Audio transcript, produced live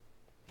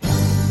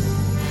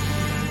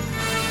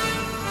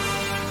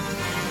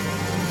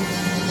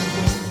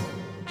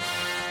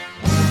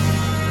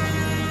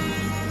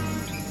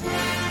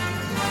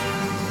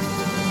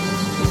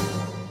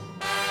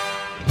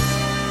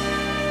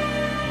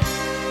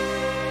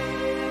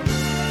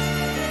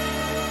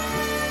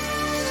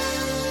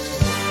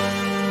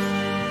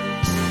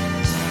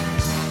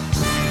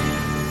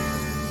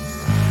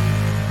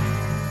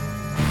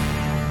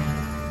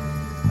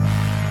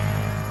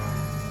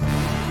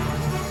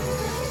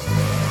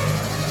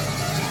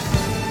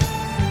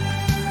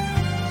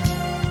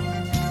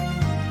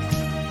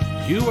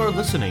You are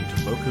listening to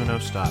Boku no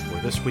Stop,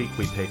 where this week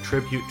we pay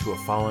tribute to a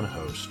fallen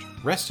host.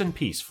 Rest in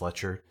peace,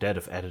 Fletcher, dead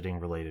of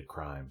editing-related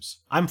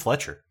crimes. I'm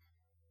Fletcher.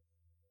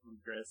 I'm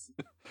Chris.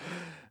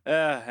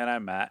 And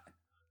I'm Matt.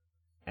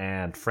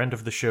 And friend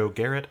of the show,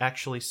 Garrett,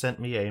 actually sent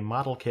me a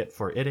model kit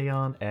for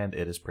Ideon, and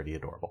it is pretty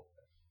adorable.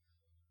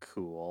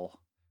 Cool.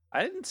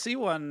 I didn't see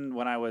one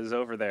when I was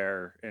over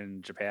there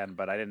in Japan,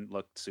 but I didn't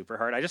look super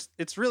hard.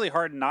 It's really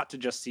hard not to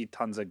just see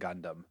tons of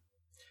Gundam.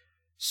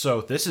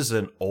 So this is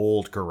an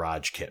old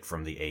garage kit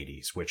from the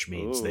 80s, which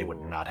means they would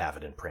Ooh. not have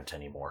it in print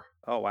anymore.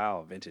 Oh,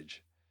 wow.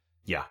 Vintage.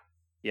 Yeah.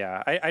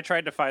 Yeah, I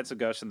tried to find some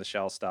Ghost in the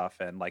Shell stuff,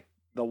 and like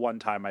the one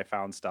time I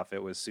found stuff,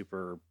 it was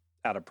super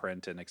out of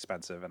print and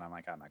expensive, and I'm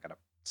like, I'm not going to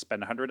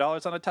spend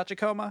 $100 on a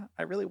Tachikoma.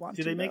 I really want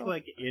Do to. they make though.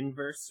 like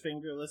inverse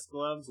fingerless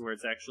gloves where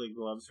it's actually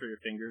gloves for your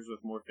fingers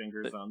with more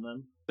fingers on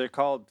them? They're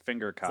called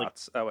finger like-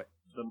 cots. Oh, wait.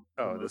 The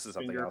This is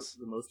something else.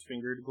 The most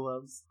fingered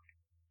gloves.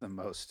 The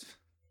most.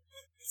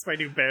 It's my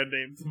new band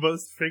name, the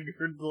most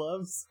fingered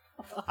gloves.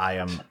 I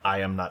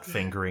am not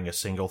fingering a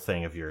single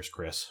thing of yours,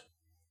 Chris.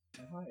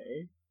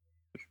 Why?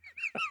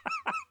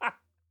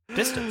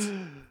 Distance.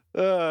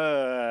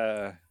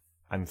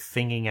 I'm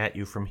finging at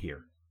you from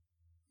here.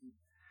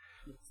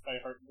 My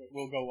heart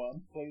will go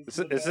on. Please.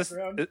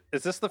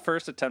 Is this the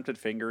first attempted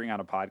fingering on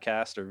a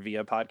podcast or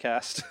via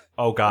podcast?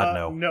 Oh God,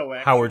 no. No,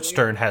 actually. Howard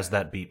Stern has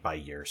that beat by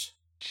years.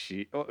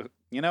 You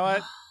know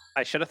what?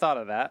 I should have thought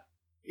of that.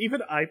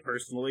 Even I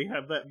personally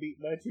have that beat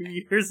by 2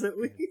 years at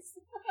least.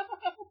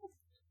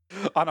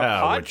 On a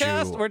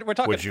podcast? Would We're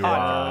talking would you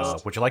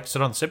podcast. would you like to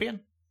sit on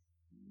Sibian?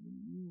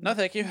 No,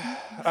 thank you.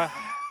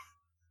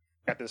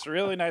 Got this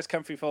really nice,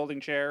 comfy folding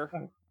chair.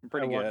 I'm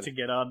pretty I good. want to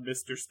get on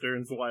Mr.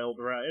 Stern's wild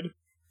ride.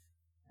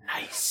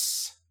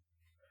 Nice.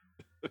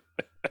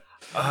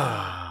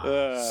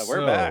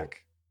 We're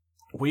back.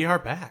 We are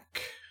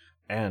back.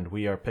 And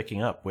we are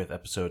picking up with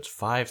episodes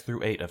 5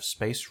 through 8 of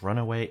Space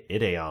Runaway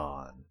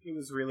Ideon. It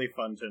was really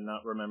fun to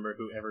not remember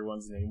who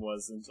everyone's name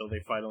was until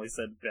they finally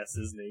said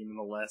Bess's name in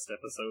the last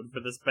episode for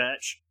this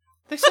batch.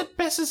 They said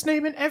Bess's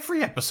name in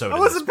every episode. I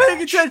of wasn't this paying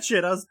batch.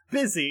 attention. I was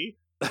busy.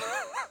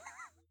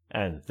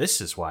 And this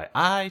is why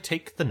I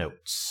take the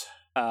notes.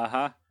 You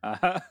know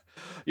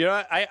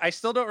what? I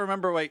still don't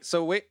remember. Wait,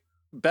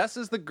 Bess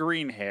is the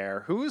green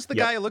hair. Who is the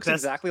Yep. guy who looks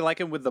Bess- exactly like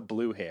him with the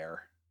blue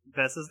hair?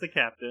 Bess is the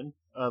captain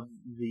of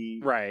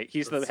the Right,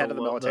 he's the head of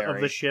the Solo- military.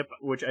 of the ship,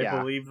 which I Yeah.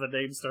 believe the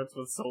name starts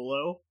with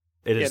Solo.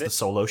 It is Get the it?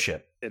 solo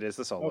ship. It is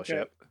the Solo Okay.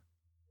 ship.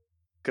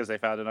 Because they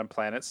found it on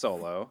planet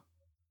Solo.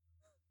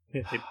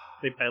 They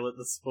pilot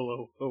the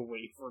Solo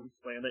away from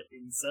planet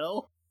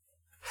Incel.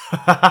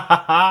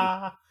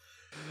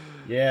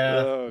 Yeah,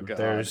 Oh, God.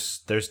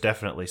 there's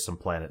definitely some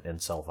Planet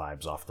Incel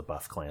vibes off the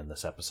Buff Clan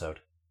this episode.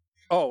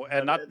 Oh,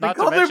 and not They to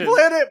call mention... their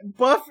planet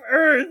Buff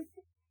Earth.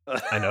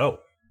 I know,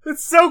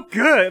 It's so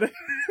good.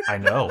 I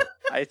know.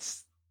 I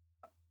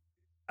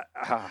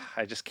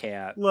just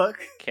can't Look,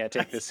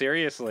 take this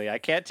seriously. I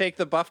can't take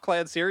the Buff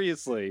Clan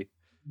seriously.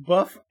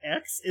 Buff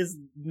X is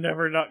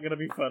never not going to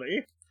be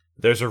funny.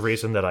 There's a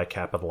reason that I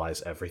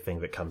capitalize everything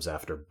that comes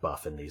after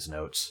Buff in these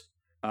notes.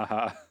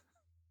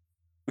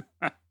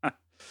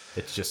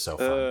 It's just so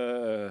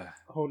fun.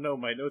 Oh no,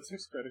 my notes are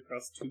spread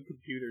across 2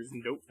 computers'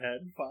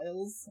 notepad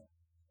files.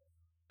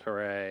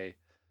 Hooray.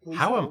 Please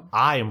How don't. am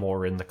I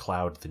more in the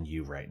cloud than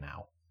you right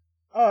now?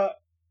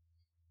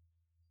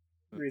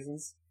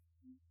 Reasons.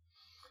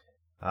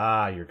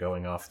 Ah, you're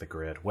going off the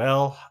grid.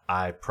 Well,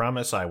 I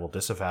promise I will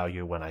disavow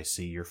you when I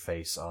see your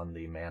face on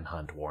the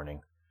manhunt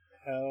warning.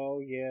 Hell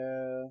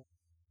yeah.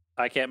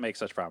 I can't make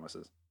such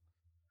promises.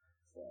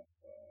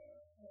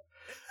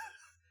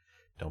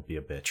 Don't be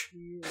a bitch.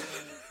 Yeah.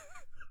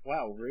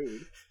 Wow,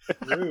 rude.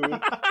 Rude.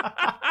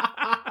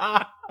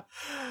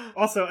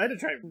 Also, I had to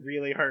try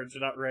really hard to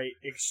not write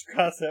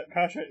Kasha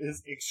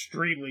is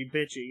extremely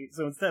bitchy,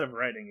 so instead of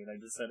writing it, I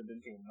just set it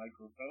into a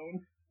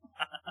microphone.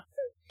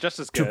 Just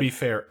as good. To be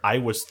fair, I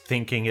was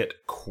thinking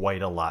it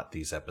quite a lot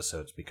these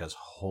episodes because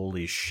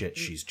holy shit,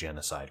 she's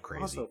genocide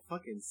crazy. Also,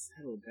 fucking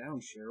settle down,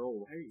 Cheryl.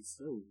 Why are you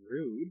so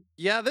rude?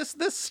 Yeah, this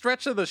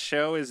stretch of the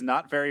show is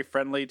not very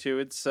friendly to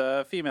its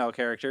female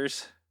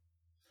characters.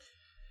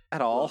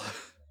 At all.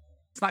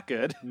 It's not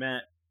good.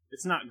 Matt,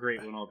 it's not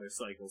great when all their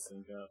cycles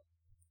sync up.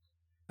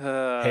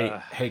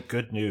 Hey,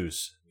 good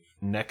news.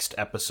 Next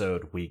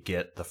episode, we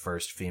get the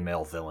first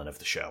female villain of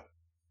the show.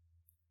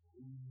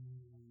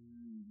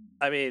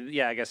 I mean,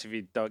 yeah, I guess if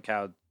you don't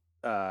count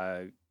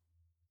Karala.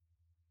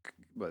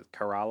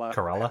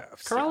 Karala? I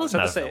was Karala's about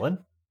not to a say- villain.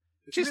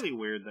 It's She's- really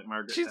weird that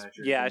Margaret She's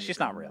Thatcher. she's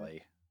not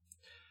really.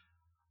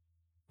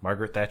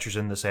 Margaret Thatcher's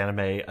in this anime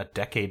a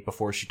decade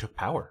before she took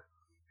power.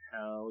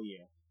 Hell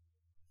yeah.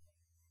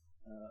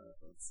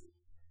 Let's see.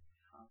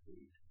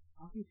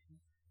 Copy.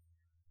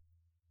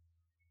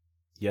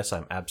 Yes,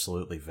 I'm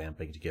absolutely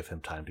vamping to give him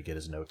time to get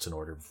his notes in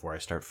order before I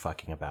start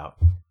fucking about.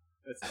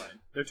 That's fine.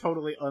 They're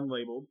totally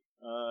unlabeled.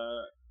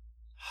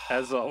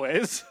 As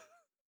always.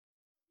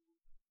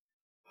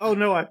 Oh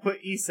no, I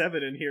put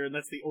E7 in here, and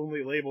that's the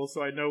only label,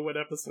 so I know when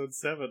episode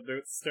 7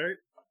 notes start.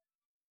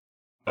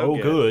 Oh,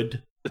 Okay.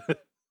 good.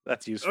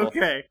 That's useful.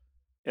 Okay.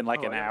 in like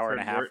Oh, an I gotta hour and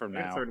a turn half word- from I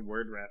gotta now. turn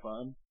word rap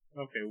on.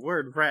 Okay,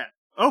 word rap.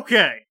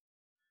 Okay.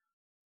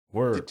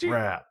 Word Did you-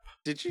 rap.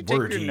 Did you take your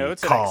Wordy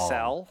notes in call.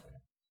 Excel?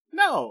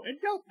 No, in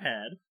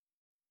Notepad.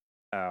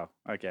 Oh,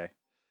 okay.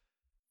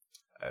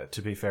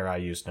 To be fair, I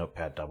use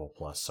Notepad Double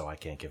Plus, so I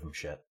can't give him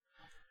shit.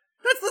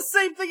 That's the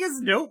same thing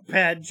as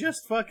Notepad,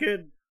 just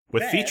fucking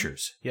With bad.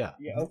 features, yeah.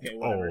 Yeah, okay,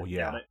 whatever. Oh,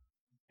 yeah.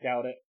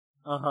 Doubt it.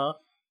 Uh-huh.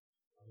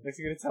 Next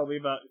you're gonna tell me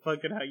about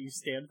fucking how you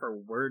stand for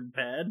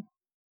WordPad?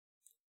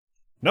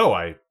 No,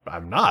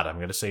 I'm not. I'm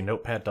going to say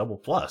Notepad Double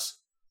Plus.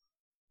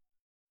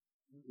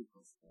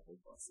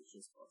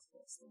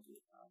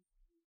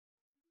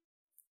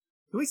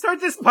 Can we start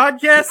this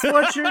podcast,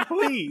 Fletcher,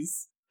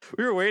 please?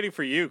 We were waiting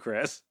for you,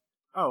 Chris.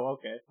 Oh,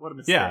 okay. What a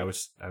mistake. Yeah, I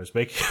was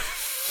making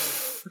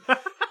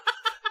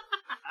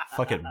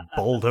fucking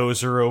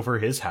bulldozer over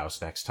his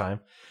house next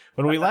time.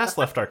 When we last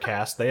left our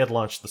cast, they had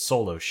launched the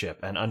Solo ship,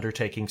 an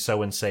undertaking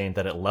so insane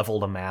that it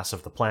leveled a mass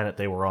of the planet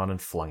they were on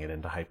and flung it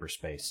into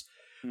hyperspace.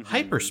 Mhm.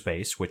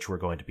 Hyperspace, which we're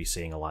going to be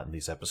seeing a lot in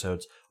these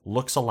episodes,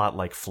 looks a lot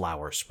like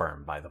flower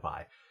sperm, by the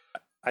by.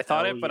 I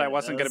thought Oh, it, but yeah, I it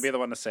wasn't going to does. be the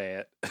one to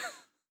say it.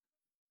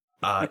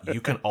 You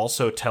can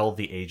also tell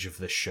the age of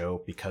this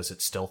show because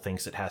it still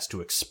thinks it has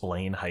to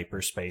explain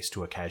hyperspace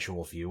to a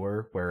casual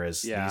viewer,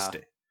 whereas Yeah.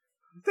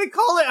 They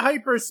call it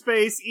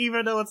hyperspace,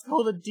 even though it's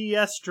called a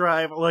DS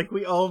drive. Like,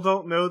 we all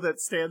don't know that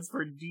stands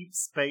for deep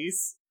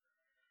space.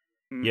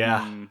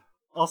 Yeah. Mhm.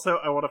 Also,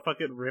 I want to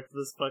fucking rip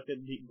this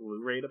fucking deep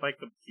Blu-ray to my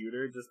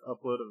computer, just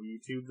upload a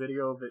YouTube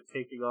video of it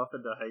taking off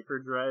into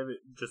hyperdrive, it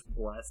just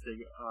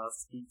blasting,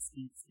 skeet,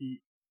 skeet,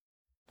 skeet.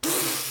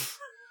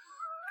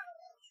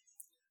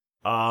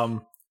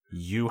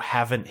 You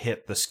haven't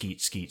hit the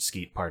skeet skeet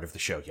skeet part of the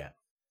show yet.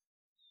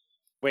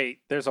 Wait,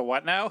 there's a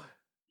what now?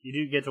 You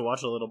do get to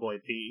watch a little boy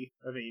pee.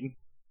 I mean,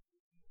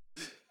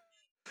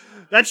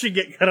 that should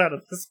get cut out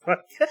of this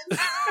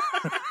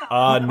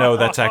podcast. No,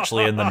 that's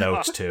actually in the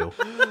notes too.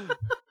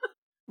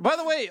 By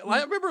the way,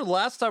 I remember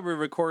last time we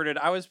recorded,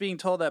 I was being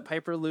told that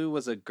Piper Lou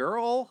was a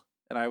girl,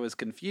 and I was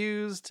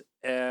confused,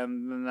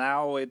 and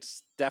now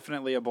it's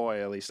definitely a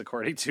boy, at least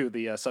according to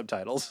the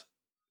subtitles.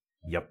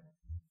 Yep.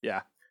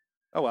 Yeah.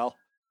 Oh well.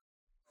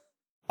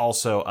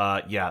 Also,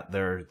 yeah,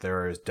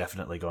 there is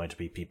definitely going to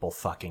be people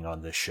fucking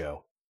on this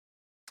show.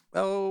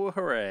 Oh,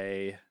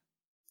 hooray.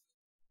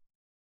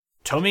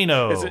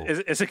 Tomino!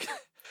 Is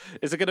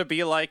it going to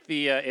be like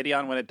the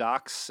Idion when it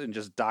docks and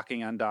just docking,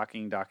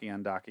 undocking, docking,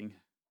 undocking?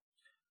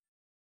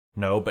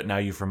 No, but now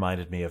you've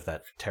reminded me of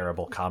that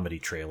terrible comedy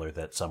trailer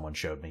that someone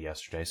showed me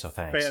yesterday, so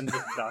thanks. Fans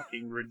of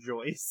docking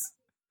rejoice.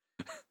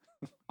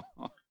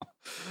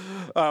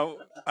 Oh,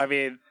 I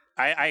mean,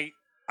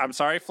 I'm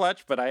sorry,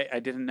 Fletch, but I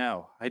didn't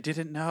know. I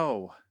didn't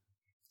know.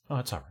 Oh,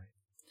 it's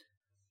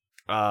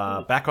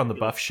alright. Back on the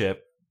buff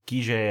ship,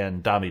 Gijay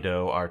and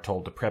Damido are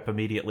told to prep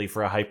immediately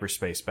for a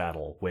hyperspace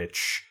battle,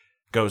 which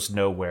goes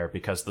nowhere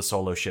because the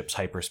Solo ship's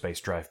hyperspace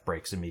drive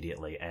breaks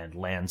immediately and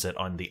lands it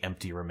on the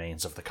empty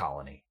remains of the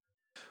colony.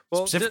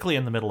 Well, Specifically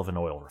in the middle of an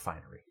oil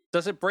refinery.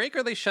 does it break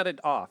or they shut it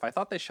off? I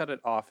thought they shut it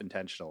off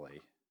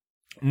intentionally.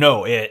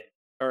 No,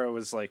 Or it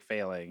was like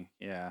failing.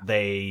 Yeah.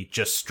 they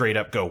just straight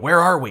up go, "Where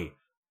are we?"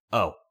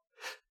 Oh,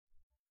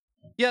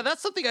 Yeah,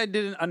 that's something I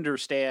didn't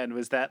understand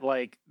was that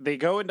like they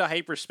go into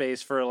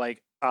hyperspace for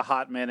like a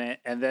hot minute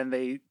and then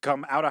they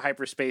come out of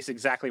hyperspace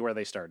exactly where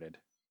they started.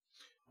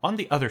 on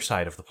the other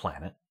side of the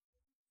planet.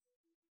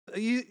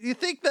 You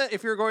think that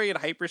if you're going in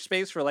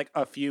hyperspace for like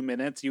a few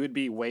minutes, you would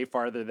be way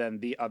farther than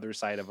the other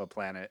side of a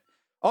planet.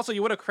 Also,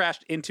 you would have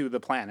crashed into the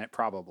planet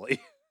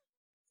probably.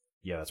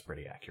 Yeah, that's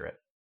pretty accurate.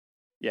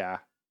 Yeah.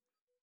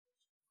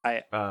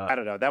 I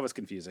don't know. That was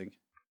confusing.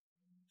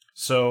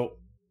 So,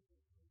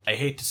 I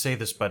hate to say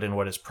this, but in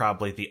what is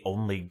probably the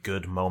only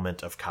good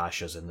moment of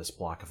Kasha's in this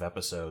block of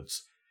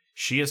episodes,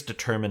 she is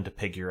determined to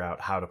figure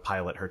out how to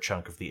pilot her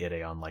chunk of the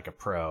Ideon like a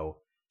pro.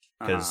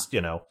 Because, you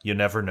know, you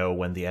never know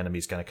when the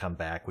enemy's going to come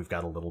back. We've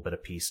got a little bit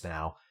of peace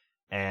now.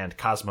 And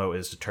Cosmo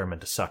is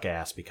determined to suck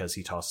ass because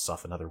he tosses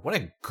off another. What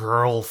a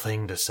girl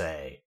thing to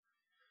say.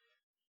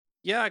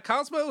 Yeah,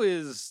 Cosmo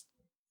is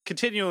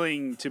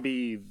continuing to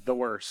be the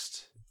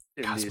worst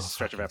in Cosmo these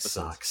stretch of fucking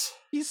episodes. sucks.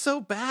 He's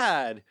so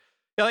bad.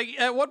 Yeah, like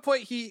at one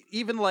point he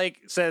even like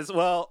says,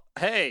 "Well,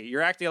 hey,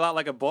 you're acting a lot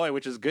like a boy,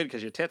 which is good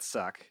because your tits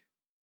suck."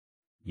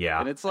 Yeah.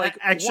 And it's like,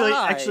 actually,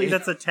 why?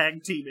 that's a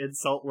tag team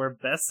insult where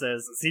Beth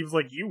says, "It seems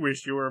like you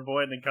wish you were a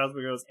boy," and then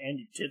Cosmo goes, "And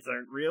your tits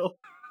aren't real,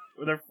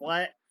 when they're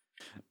flat."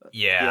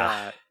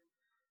 Yeah.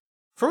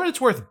 For what it's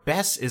worth,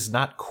 Bess is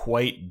not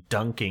quite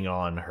dunking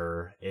on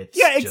her. It's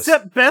Yeah, just-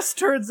 except Bess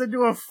turns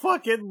into a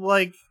fucking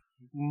like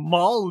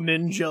mall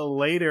ninja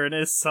later and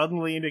is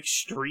suddenly an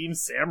extreme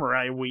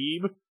samurai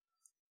weeb.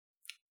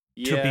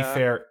 To be Yeah.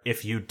 fair,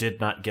 if you did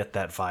not get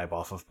that vibe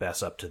off of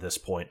Bess up to this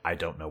point, I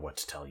don't know what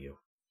to tell you.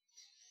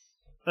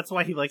 That's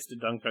why he likes to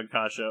dunk on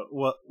Kasha.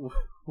 While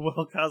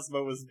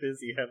Cosmo was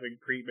busy having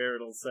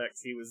premarital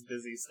sex, he was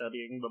busy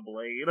studying the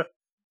blade.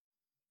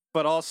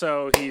 But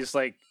also he's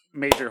like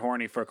major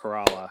horny for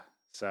Kerala.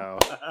 So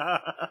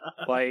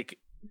like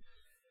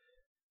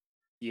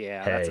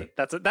Yeah, Hey.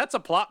 that's a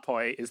plot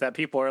point. Is that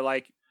people are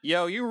like,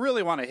 "Yo, you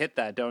really want to hit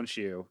that, don't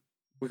you?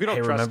 We don't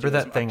Hey, trust remember you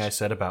as that thing I much."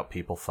 said about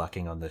people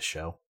fucking on this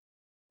show?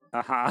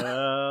 Uh-huh.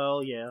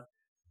 Oh, yeah.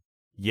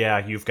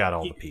 Yeah, you've got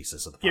all the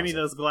pieces of the puzzle. Give me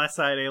those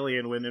glass-eyed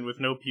alien women with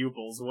no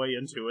pupils. Way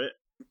into it.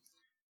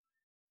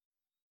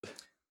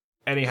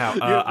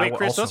 Anyhow, Wait,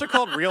 Chris, those are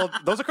called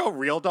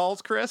real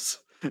dolls, Chris.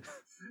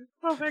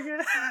 Oh my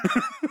god.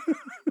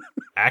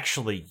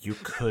 Actually, you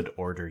could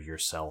order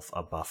yourself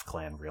a Buff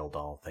Clan real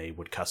doll. They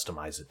would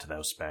customize it to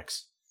those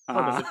specs. Oh,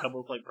 does it come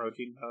with like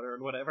protein powder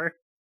and whatever?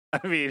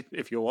 I mean,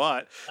 if you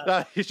want,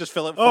 you just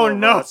fill it full Oh of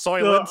no,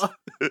 Soylent.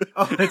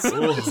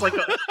 It's like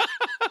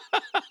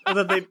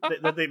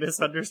that they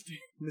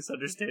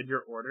misunderstand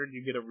your order, and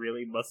you get a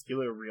really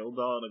muscular real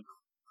doll in a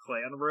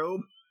clan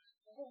robe.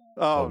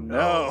 Oh, Oh,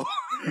 no.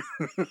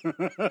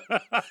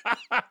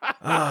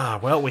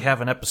 Well, we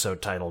have an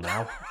episode title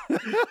now.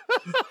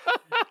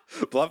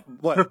 Buff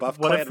What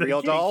Clan if the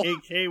real doll?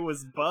 KKK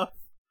was buff?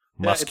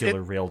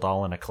 Muscular real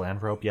doll in a clan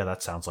robe? Yeah,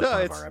 that sounds like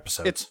one of our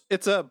episodes.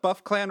 It's a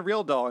Buff Clan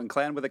real doll and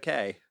clan with a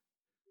K.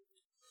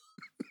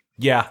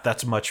 Yeah,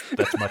 that's much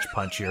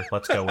punchier.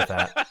 Let's go with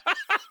that.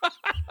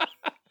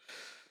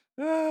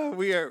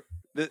 We are.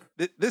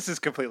 This is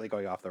completely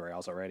going off the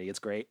rails already. It's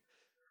great.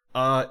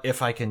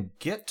 If I can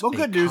get Well,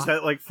 good news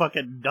that like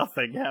fucking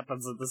nothing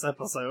happens in this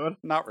episode.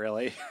 Not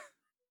really.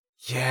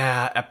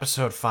 Yeah,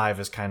 episode 5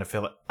 is kind of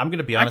feeling. I'm going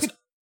to be honest.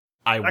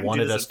 I could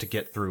wanted do this us to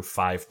get through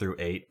 5 through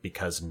 8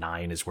 because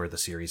 9 is where the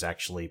series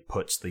actually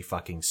puts the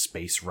fucking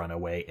space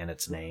runaway in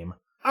its name.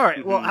 All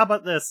right, well, how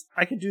about this?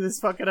 I can do this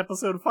fucking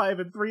episode 5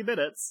 in 3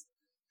 minutes.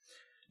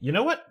 You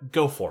know what?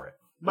 Go for it.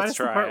 Minus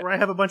the part where I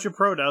have a bunch of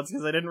pronouns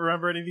because I didn't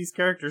remember any of these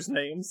characters'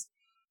 names.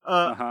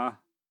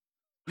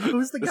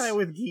 Who's the guy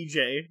with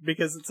Gijay?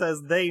 Because it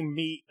says they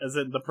meet as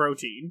in the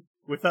protein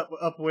with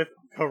up with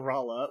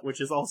Kerala, which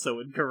is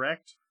also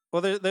incorrect.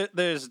 Well,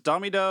 there's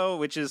Domido,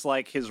 which is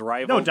like his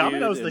rival. No,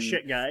 Domino's dude, the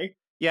shit guy.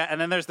 Yeah, and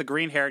then there's the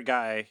green-haired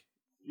guy.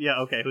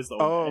 Yeah, okay, who's the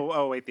old guy?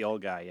 Oh, wait, the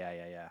old guy.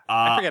 Yeah.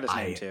 I forget his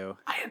name too.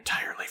 I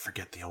entirely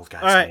forget the old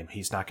guy's name.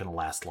 He's not going to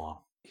last long.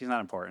 He's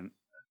not important.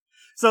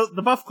 So,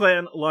 the Buff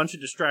Clan launch a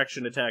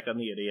distraction attack on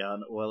the Idion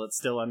while it's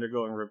still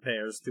undergoing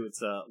repairs to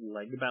its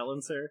leg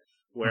balancer,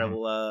 where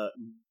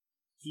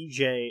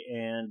Gijay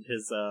and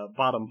his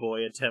bottom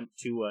boy attempt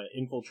to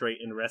infiltrate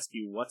and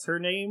rescue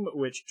what's-her-name,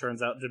 which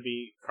turns out to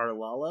be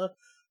Karlala.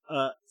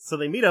 So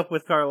they meet up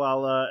with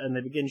Karlala and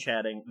they begin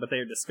chatting, but they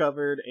are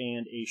discovered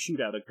and a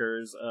shootout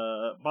occurs.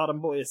 Bottom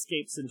boy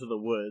escapes into the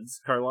woods.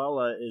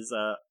 Karlala is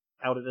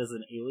outed as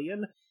an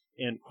alien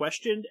and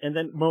questioned, and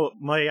then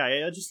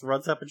Maya just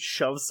runs up and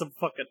shoves some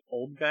fucking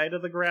old guy to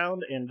the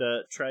ground and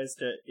tries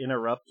to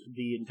interrupt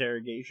the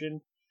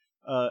interrogation.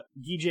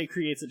 Gijay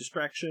creates a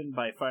distraction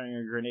by firing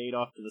a grenade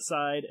off to the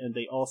side, and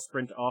they all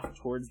sprint off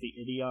towards the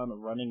Idion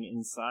running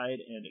inside,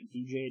 and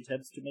Gijay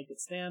attempts to make it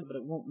stand, but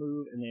it won't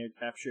move, and they are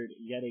captured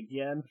yet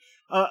again.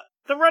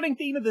 The running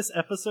theme of this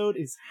episode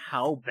is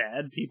how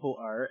bad people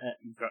are at,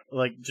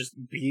 like,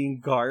 just being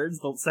guards.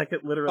 The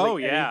second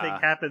literally anything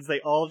happens, they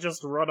all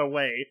just run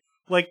away.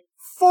 Like,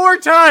 4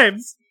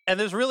 times! And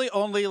there's really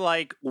only,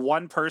 like,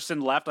 one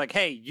person left, like,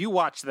 hey, you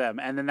watch them.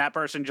 And then that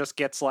person just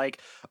gets like,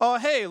 oh,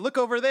 hey, look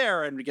over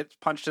there, and gets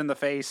punched in the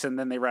face, and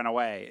then they run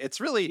away. It's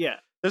really,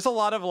 there's a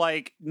lot of,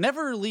 like,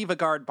 never leave a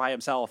guard by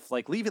himself.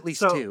 Like, leave at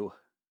least 2.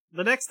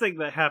 The next thing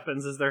that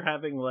happens is they're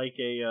having, like,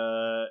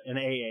 an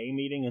AA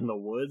meeting in the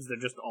woods. They're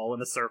just all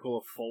in a circle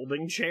of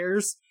folding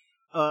chairs.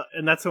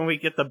 And that's when we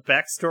get the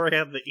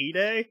backstory of the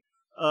Ide.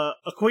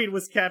 A queen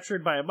was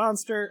captured by a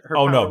monster.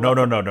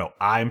 No.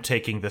 I'm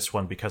taking this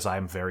one because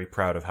I'm very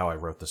proud of how I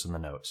wrote this in the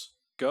notes.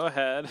 Go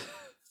ahead.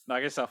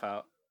 Knock yourself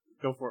out.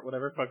 Go for it,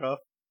 whatever, fuck off.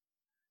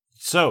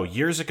 So,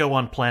 years ago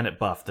on Planet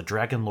Buff, the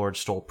Dragon Lord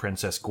stole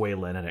Princess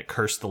Gwaelin and it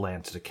cursed the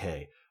land to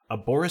decay. A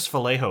Boris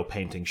Vallejo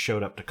painting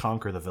showed up to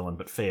conquer the villain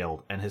but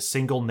failed, and his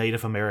single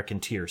Native American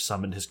tear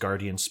summoned his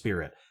guardian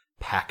spirit,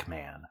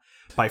 Pac-Man.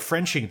 By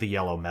Frenching the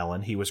yellow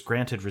melon, he was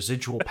granted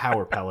residual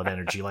power pellet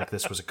energy like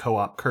this was a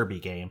co-op Kirby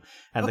game,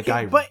 and the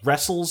guy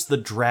wrestles the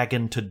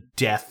dragon to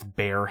death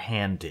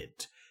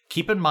bare-handed.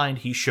 Keep in mind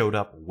he showed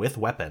up with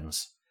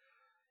weapons.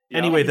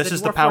 Anyway, this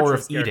is the power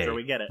of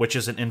Ide, which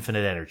is an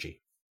infinite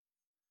energy.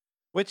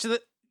 Which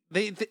the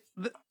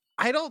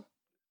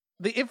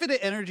infinite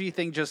energy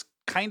thing just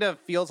kind of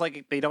feels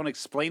like they don't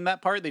explain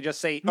that part. They just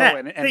say, Matt,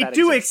 and they that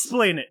do exists.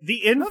 explain it. The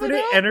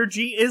infinite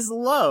energy is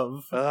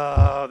love.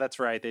 Oh, that's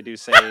right. They do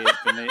say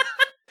infinite.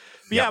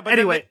 But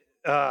anyway.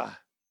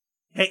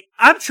 Hey,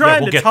 I'm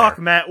trying to talk,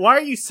 there. Matt. Why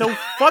are you so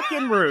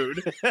fucking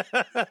rude?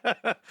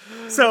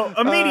 So,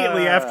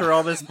 immediately after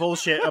all this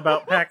bullshit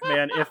about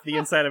Pac-Man, if the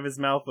inside of his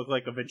mouth looked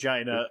like a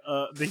vagina,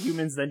 the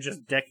humans then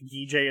just deck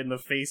Gijay in the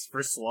face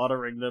for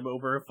slaughtering them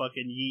over a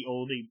fucking ye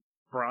olde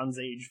Bronze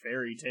Age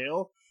fairy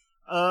tale.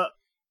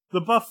 The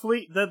Buff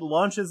fleet then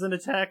launches an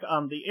attack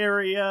on the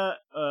area.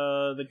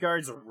 The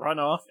guards run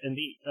off, and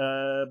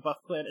the Buff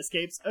clan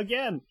escapes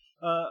again.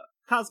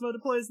 Cosmo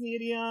deploys in the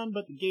Idion,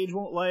 but the gauge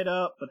won't light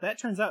up. But that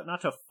turns out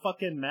not to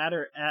fucking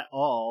matter at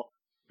all,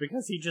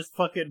 because he just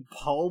fucking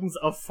palms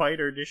a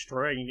fighter,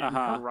 destroying it, and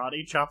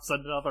karate chops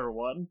another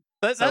one.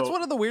 That's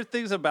one of the weird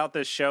things about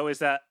this show is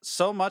that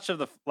so much of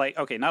the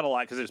okay, not a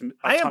lot because there's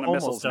a ton of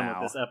missiles done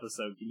now. With this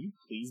episode, can you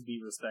please be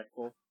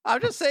respectful?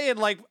 I'm just saying,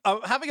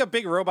 having a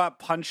big robot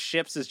punch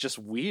ships is just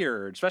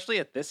weird, especially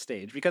at this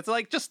stage, because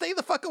just stay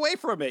the fuck away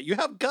from it. You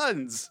have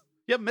guns,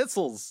 you have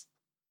missiles.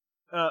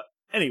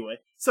 Anyway,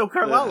 so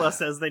Karlala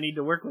says they need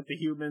to work with the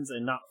humans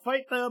and not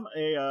fight them.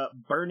 A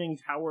burning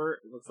tower,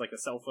 it looks like a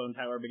cell phone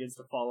tower, begins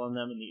to fall on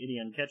them, and the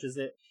Idion catches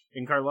it.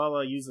 And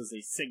Karlala uses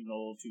a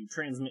signal to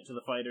transmit to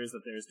the fighters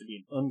that there is to be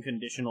an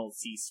unconditional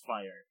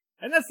ceasefire.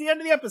 And that's the end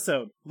of the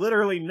episode.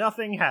 Literally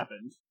nothing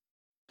happened.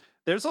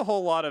 There's a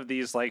whole lot of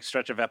these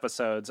stretch of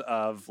episodes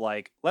of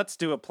let's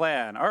do a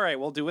plan. All right,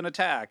 we'll do an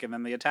attack, and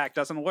then the attack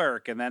doesn't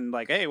work, and then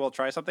hey, we'll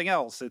try something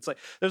else. It's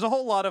there's a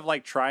whole lot of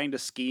trying to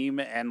scheme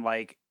and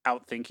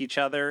outthink each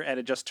other, and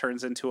it just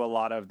turns into a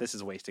lot of this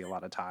is wasting a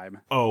lot of time.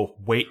 Oh,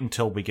 wait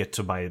until we get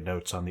to my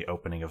notes on the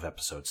opening of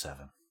episode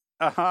 7.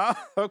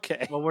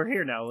 Okay. Well, we're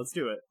here now. Let's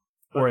do it.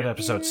 We're at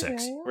episode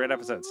 6. We're at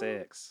episode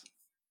 6.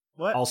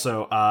 What?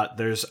 Also,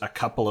 there's a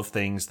couple of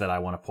things that I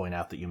want to point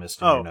out that you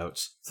missed in your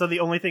notes. So the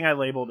only thing I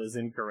labeled is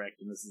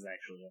incorrect, and this is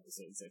actually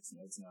episode 6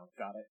 notes now.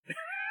 Got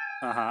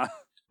it.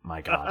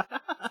 My God.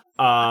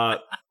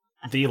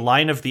 The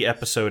line of the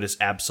episode is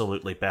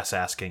absolutely Bess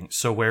asking,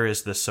 so where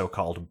is this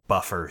so-called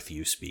buff Earth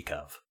you speak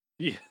of?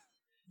 Yeah.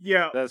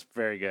 Yeah. That's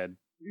very good.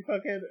 You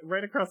fucking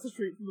right across the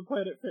street from the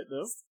Planet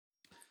Fitness.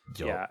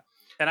 Yo. Yeah.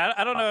 And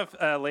I don't know if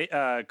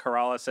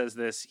Karala says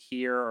this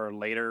here or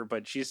later,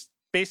 but she's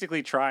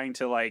basically trying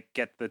to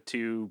get the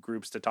two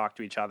groups to talk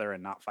to each other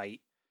and not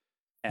fight.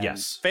 And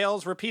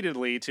fails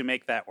repeatedly to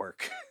make that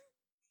work.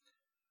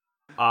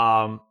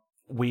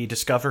 We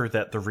discover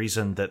that the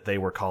reason that they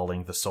were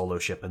calling the Solo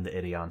ship and the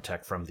Idion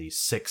Tech from the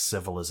 6th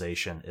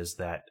civilization is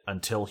that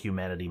until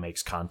humanity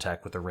makes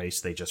contact with a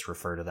race, they just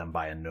refer to them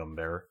by a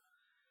number.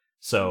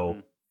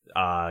 So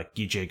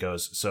Gijay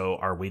goes, so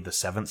are we the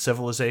 7th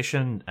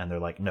civilization? And they're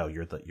like, no,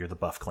 you're the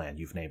Buff Clan.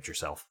 You've named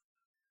yourself.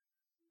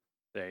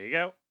 There you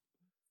go.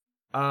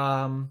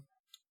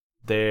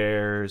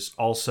 There's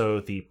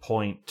also the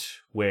point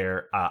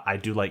where I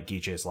do like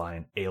Gijay's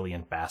line,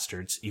 alien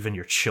bastards, even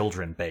your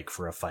children beg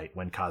for a fight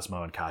when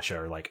Cosmo and Kasha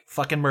are like,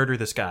 fucking murder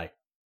this guy.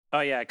 Oh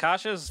yeah,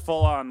 Kasha's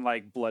full on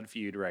blood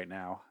feud right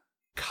now.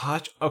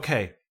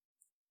 Okay,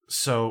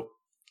 so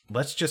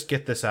let's just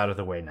get this out of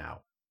the way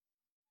now.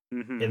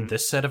 Mm-hmm. In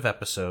this set of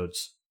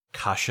episodes,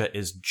 Kasha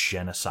is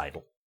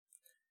genocidal.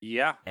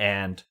 Yeah.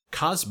 And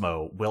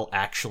Cosmo will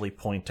actually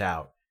point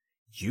out,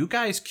 you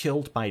guys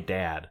killed my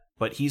dad,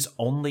 but he's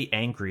only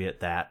angry at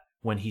that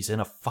when he's in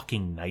a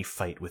fucking knife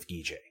fight with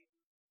Gijay.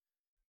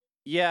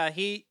 Yeah,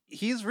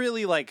 he's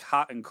really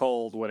hot and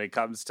cold when it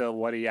comes to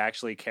what he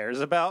actually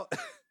cares about.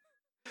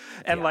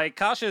 And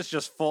Kasha's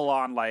just full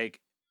on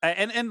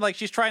and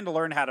she's trying to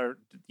learn how to,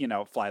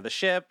 fly the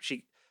ship.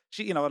 She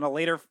in a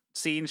later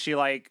scene she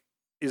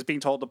is being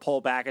told to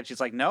pull back, and she's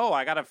like, no,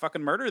 I gotta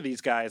fucking murder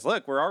these guys.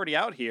 Look, we're already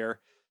out here.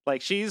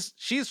 She's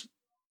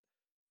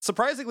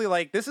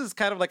surprisingly this is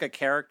kind of a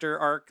character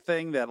arc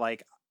thing that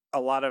a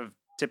lot of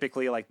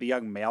typically the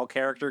young male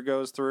character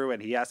goes through,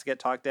 and he has to get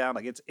talked down.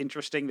 It's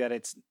interesting that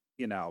it's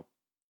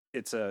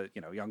it's a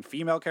young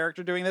female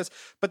character doing this,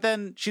 but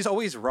then she's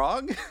always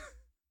wrong.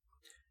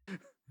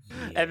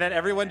 And then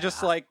everyone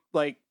just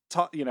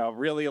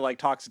really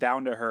talks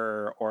down to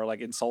her or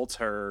insults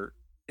her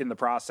in the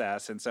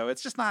process, and so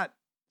it's not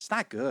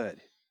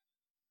good.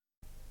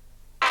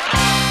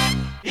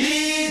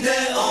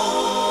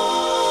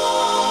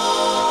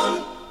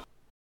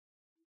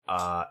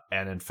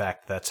 And in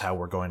fact, that's how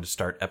we're going to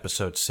start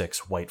episode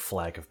 6, White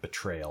Flag of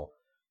Betrayal.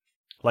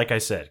 Like I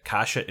said,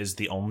 Kasha is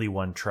the only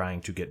one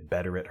trying to get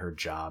better at her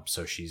job,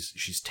 so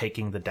she's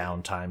taking the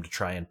downtime to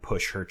try and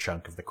push her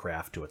chunk of the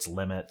craft to its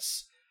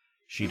limits.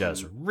 She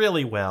does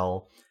really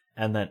well,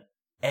 and then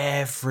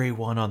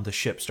everyone on the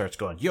ship starts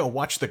going, yo,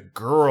 watch the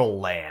girl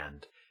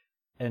land.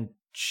 And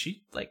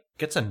she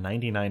gets a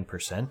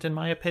 99% in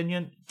my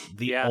opinion.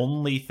 The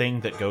only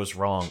thing that goes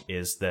wrong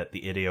is that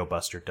the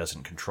Idiobuster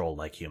doesn't control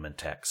like human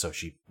tech, so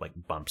she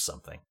bumps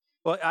something.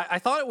 Well, I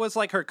thought it was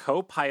her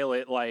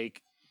co-pilot,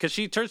 because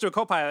she turns to a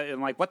co-pilot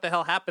and what the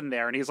hell happened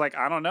there? And he's like,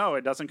 I don't know,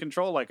 it doesn't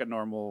control a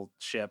normal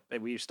ship,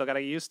 and we still got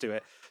to get used to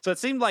it. So it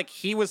seemed like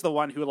he was the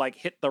one who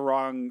hit the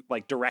wrong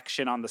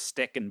direction on the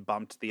stick and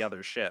bumped the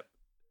other ship.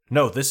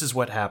 No, this is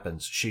what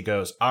happens. She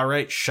goes, all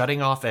right, shutting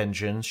off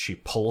engines. She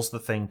pulls the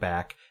thing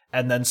back,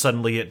 and then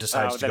suddenly it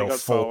decides to go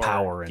full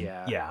power. And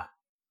yeah.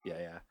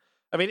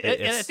 I mean,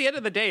 and at the end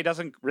of the day, it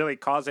doesn't really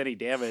cause any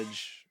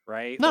damage,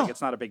 right? No.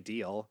 It's not a big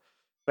deal.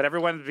 But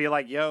everyone would be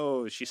like,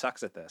 yo, she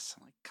sucks at this.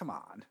 I'm like, come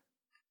on.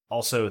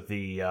 Also,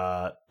 the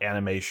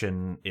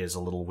animation is a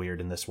little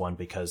weird in this one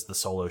because the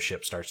Solo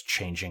ship starts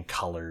changing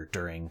color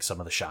during some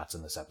of the shots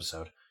in this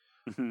episode.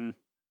 Mm-hmm.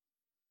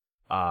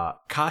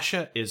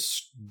 Kasha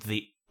is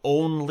the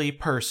only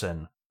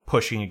person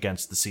pushing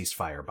against the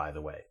ceasefire, by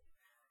the way.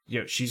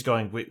 she's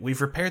going,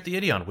 we've repaired the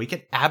Idion. We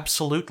can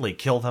absolutely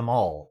kill them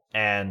all.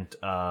 And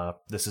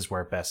this is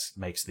where Bess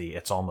makes the,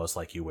 it's almost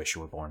like you wish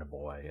you were born a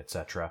boy,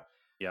 etc.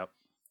 Yep.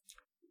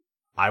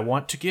 I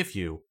want to give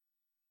you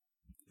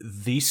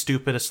the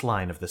stupidest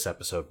line of this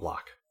episode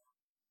block.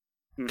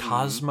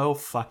 Cosmo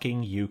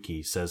fucking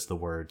Yuki says the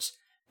words,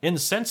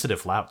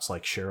 insensitive louts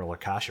like Cheryl or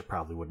Kasha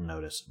probably wouldn't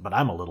notice, but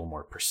I'm a little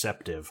more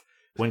perceptive,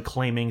 when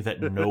claiming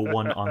that no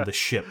one on the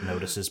ship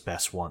notices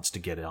Bess wants to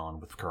get it on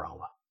with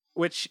Kerala.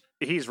 Which,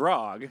 he's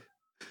wrong.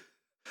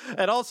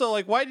 And also,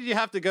 like, why did you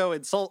have to go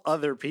insult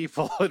other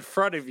people in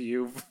front of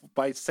you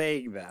by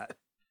saying that?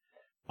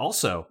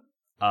 Also,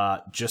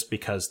 just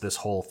because this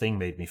whole thing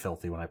made me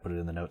filthy when I put it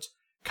in the notes,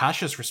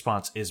 Kasha's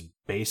response is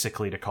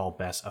basically to call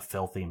Bess a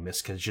filthy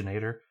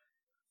miscegenator.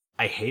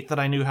 I hate that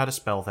I knew how to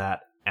spell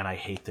that, and I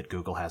hate that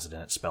Google has it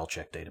in its spell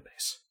check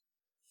database.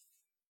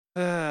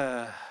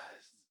 The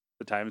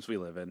times we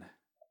live in.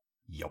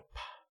 Yup.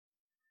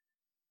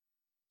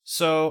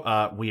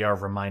 So, we are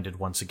reminded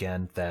once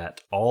again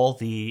that all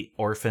the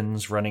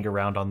orphans running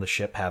around on the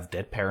ship have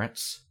dead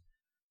parents.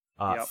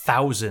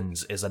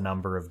 Thousands is a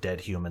number of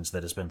dead humans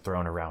that has been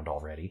thrown around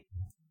already.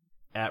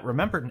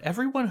 Remember,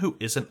 everyone who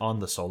isn't on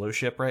the solo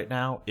ship right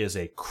now is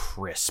a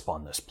crisp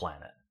on this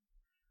planet.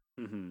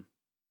 Mm-hmm.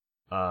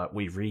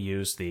 We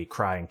reuse the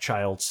crying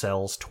child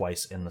cells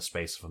twice in the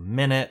space of a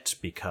minute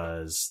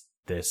because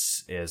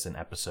this is an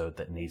episode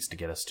that needs to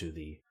get us to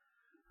the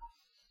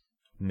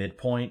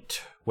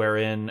midpoint,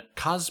 wherein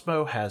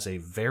Cosmo has a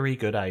very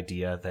good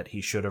idea that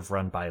he should have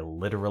run by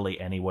literally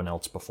anyone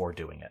else before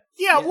doing it.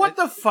 Yeah, what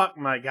the fuck,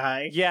 my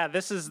guy? Yeah,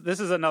 this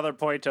is another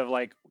point of,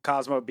 like,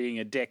 Cosmo being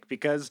a dick,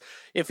 because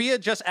if he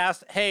had just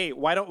asked, hey,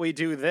 why don't we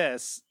do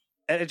this?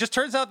 And it just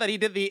turns out that he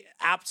did the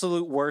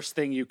absolute worst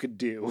thing you could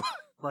do.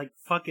 Like,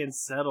 fucking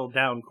settle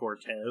down,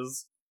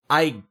 Cortez.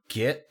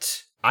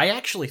 I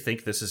actually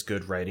think this is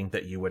good writing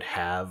that you would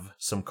have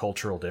some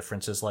cultural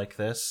differences like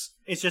this.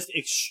 It's just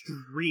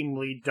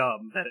extremely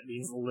dumb that it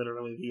means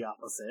literally the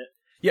opposite.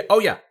 Yeah, oh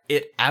yeah,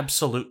 it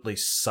absolutely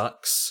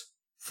sucks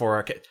for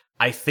our kid.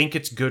 I think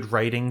it's good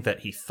writing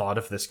that he thought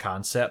of this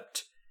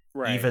concept,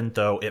 Right. even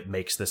though it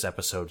makes this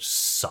episode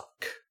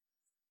suck.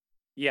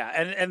 Yeah,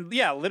 and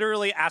yeah,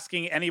 literally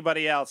asking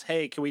anybody else,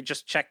 hey, can we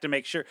just check to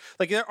make sure?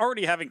 Like, they're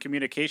already having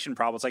communication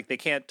problems. Like, they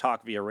can't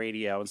talk via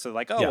radio. And so,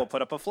 like, we'll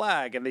put up a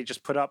flag. And they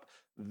just put up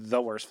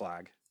the worst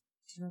flag.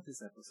 Do you know what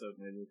this episode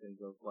made me think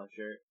of,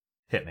 Fletcher?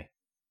 Hit me.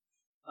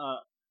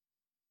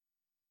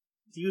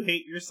 Do you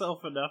hate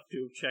yourself enough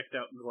to have checked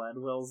out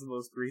Gladwell's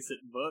most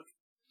recent book?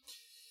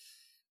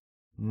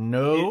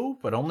 No,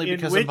 but only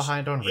because I'm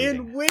behind on reading.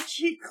 In which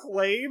he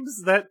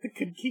claims that the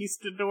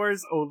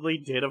conquistadors only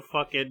did a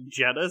fucking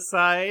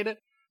genocide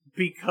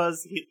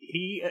because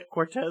he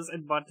Cortez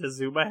and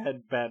Montezuma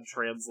had bad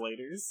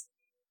translators.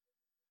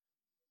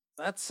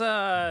 That's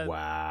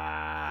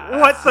wow.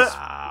 What the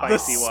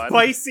spicy one.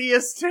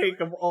 Spiciest take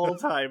of all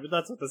time, and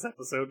that's what this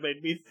episode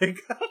made me think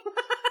of.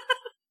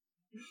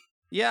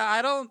 Yeah,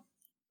 I don't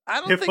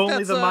if think only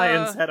that's the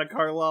Mayans had a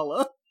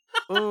Carlala.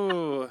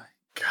 Ooh.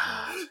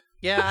 God.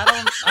 Yeah,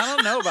 I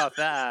don't know about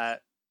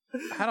that.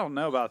 I don't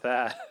know about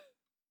that.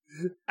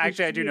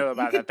 Actually, I do know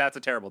about that. That's a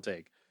terrible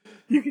take.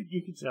 You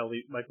can tell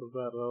Michael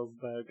Gladwell's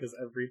bad because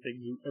every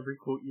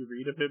quote you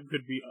read of him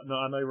could be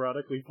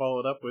non-ironically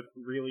followed up with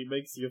 "really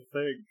makes you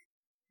think."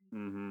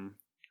 Mm-hmm.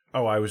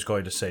 Oh, I was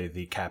going to say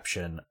the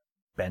caption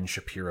Ben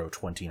Shapiro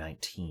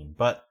 2019,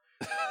 but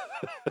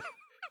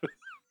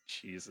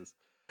Jesus.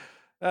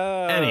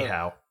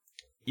 Anyhow.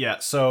 Yeah,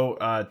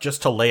 so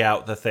just to lay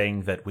out the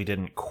thing that we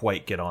didn't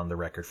quite get on the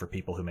record for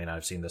people who may not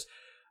have seen this,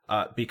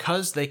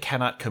 because they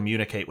cannot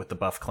communicate with the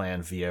Buff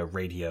Clan via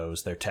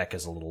radios, their tech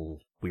is a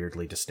little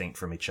weirdly distinct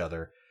from each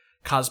other,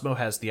 Cosmo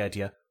has the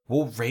idea,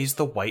 we'll raise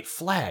the white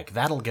flag,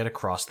 that'll get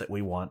across that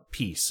we want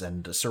peace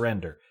and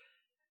surrender.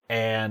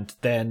 And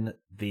then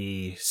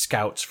the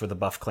scouts for the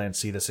Buff Clan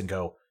see this and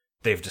go,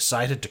 they've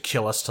decided to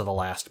kill us to the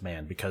last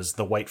man because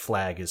the white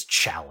flag is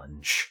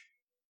challenge.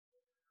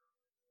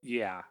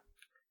 Yeah.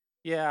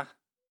 Yeah,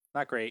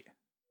 not great.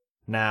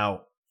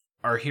 Now,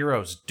 our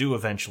heroes do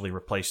eventually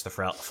replace the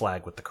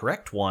flag with the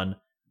correct one,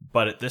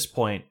 but at this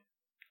point,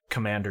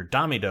 Commander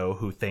Damido,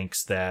 who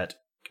thinks that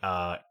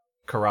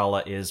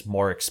Kerala is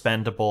more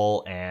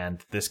expendable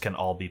and this can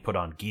all be put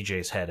on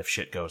Guijay's head if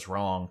shit goes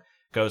wrong,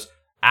 goes,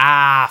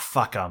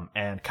 fuck 'em.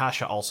 And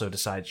Kasha also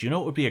decides, you know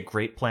what would be a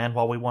great plan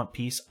while we want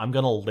peace? I'm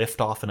gonna lift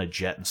off in a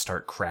jet and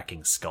start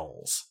cracking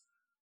skulls.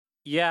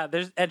 Yeah,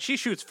 and she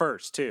shoots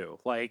first too.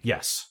 Like,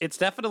 yes, it's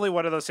definitely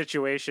one of those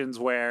situations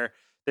where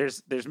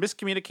there's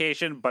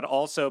miscommunication, but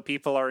also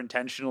people are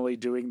intentionally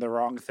doing the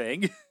wrong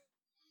thing,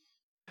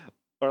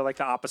 or like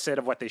the opposite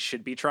of what they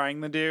should be trying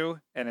to do,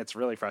 and it's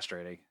really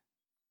frustrating.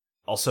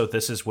 Also,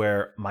 this is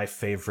where my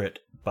favorite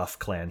Buff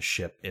Clan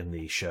ship in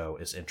the show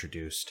is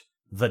introduced: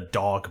 the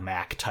Dog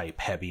Mac type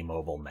heavy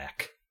mobile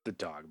mech. The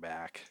Dog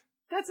Mac.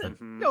 That's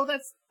it. No,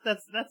 that's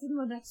in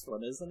the next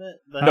one, isn't it?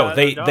 No,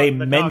 they the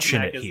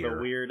mention it is here.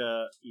 The weird,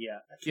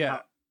 yeah.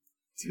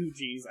 2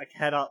 Gs. I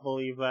cannot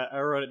believe that. I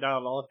wrote it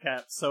down in all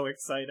caps. So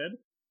excited.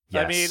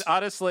 Yes. I mean,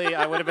 honestly,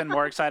 I would have been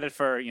more excited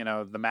for,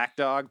 the Mac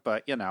dog,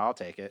 but, I'll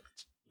take it.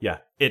 Yeah,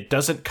 it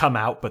doesn't come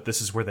out, but this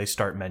is where they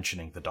start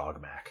mentioning the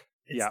dog Mac.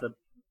 It's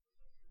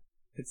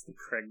the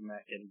Craig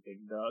Mac and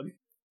Big Dog.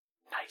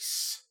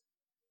 Nice.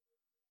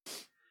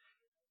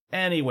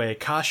 Anyway,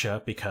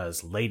 Kasha,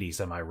 because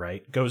ladies, am I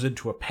right, goes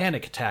into a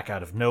panic attack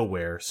out of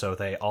nowhere, so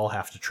they all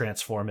have to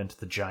transform into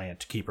the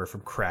giant to keep her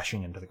from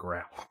crashing into the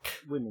ground.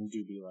 Women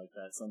do be like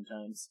that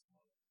sometimes.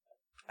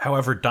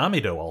 However,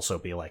 Damido also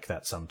be like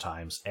that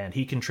sometimes, and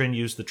he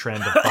continues the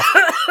trend of...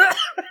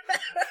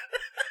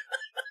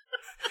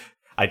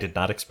 I did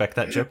not expect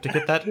that joke to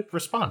get that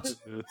response.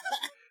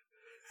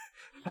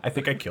 I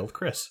think I killed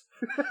Chris.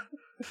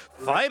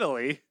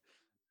 Finally.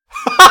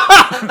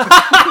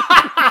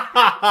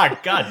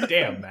 God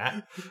damn,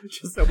 Matt.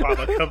 Just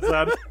Obama comes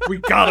on. We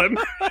got him.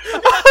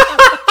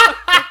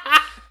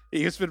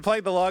 He's been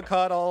playing the long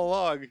con all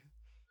along.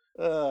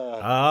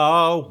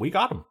 Oh, we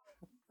got him.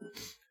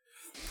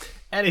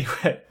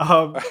 Anyway,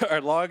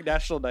 our long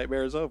national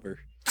nightmare is over.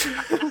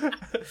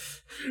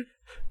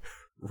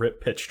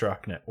 Rip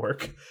Pitchtrock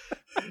Network.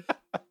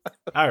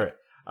 Alright.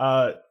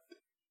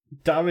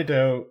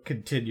 Damido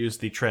continues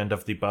the trend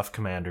of the buff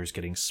commanders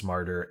getting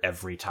smarter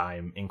every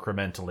time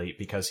incrementally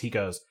because he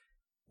goes,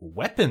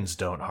 weapons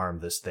don't harm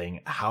this thing.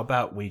 How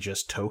about we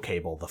just tow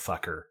cable the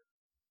fucker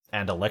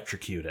and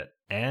electrocute it?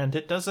 And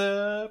it does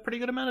a pretty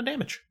good amount of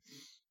damage.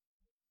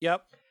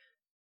 Yep.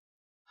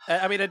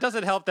 I mean, it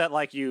doesn't help that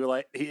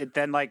it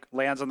then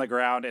lands on the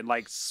ground and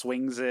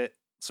swings the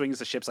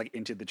ships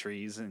into the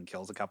trees and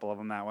kills a couple of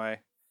them that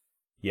way.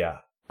 Yeah.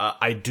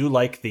 I do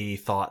like the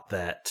thought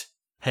that,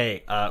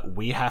 hey,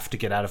 we have to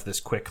get out of this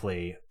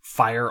quickly.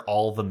 Fire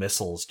all the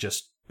missiles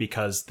just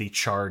because the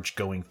charge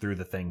going through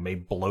the thing may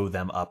blow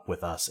them up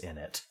with us in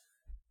it.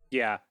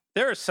 Yeah.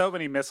 There are so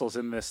many missiles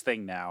in this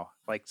thing now.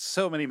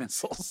 So many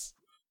missiles.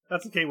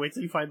 That's okay. Wait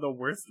till you find the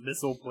worst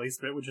missile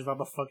placement, which is on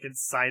the fucking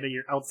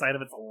outside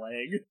of its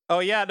leg. Oh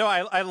yeah, no,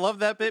 I love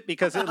that bit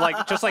because it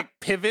just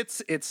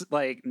pivots its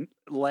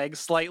leg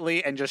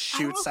slightly and just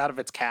shoots out of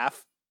its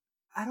calf.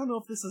 I don't know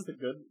if this is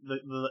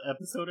the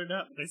episode or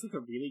not, but there's a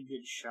really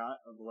good shot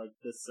of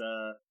this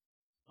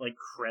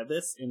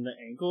crevice in the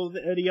ankle of the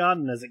Edion,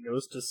 and as it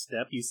goes to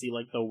step, you see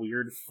the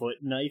weird foot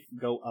knife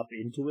go up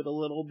into it a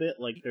little bit.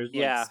 There's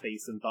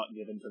space and thought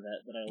given to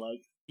that I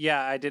like.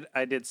 Yeah,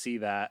 I did see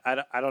that.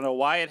 I don't know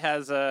why it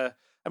has a.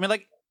 I mean,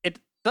 it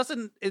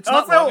doesn't. It's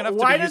not long enough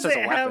to be used as a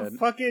weapon. Why does it have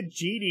fucking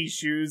genie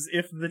shoes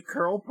if the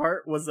curl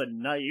part was a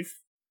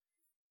knife?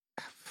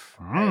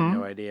 I have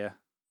no idea.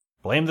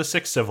 Blame the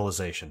Sixth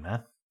Civilization,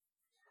 man.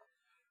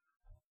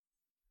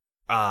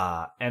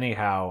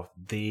 Anyhow,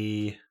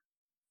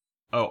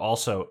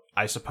 also,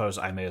 I suppose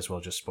I may as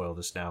well just spoil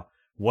this now.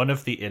 One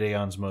of the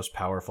Ideon's most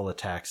powerful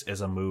attacks is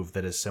a move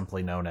that is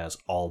simply known as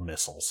all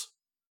missiles.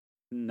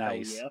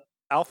 Nice. Oh, yeah.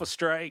 Alpha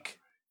Strike.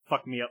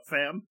 Fuck me up,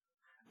 fam.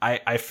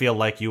 I feel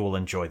like you will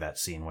enjoy that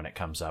scene when it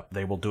comes up.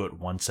 They will do it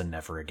once and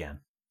never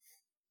again.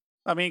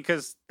 I mean,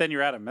 because then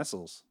you're out of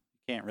missiles.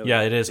 You can't really.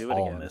 Yeah, it is do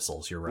all again.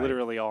 missiles. You're right.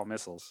 Literally all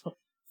missiles.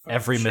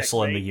 Every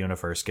missile in the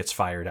universe gets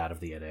fired out of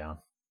the Ideon.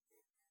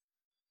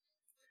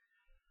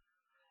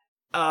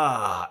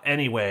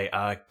 Anyway,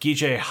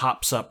 Gijay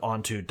hops up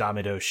onto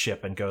Damido's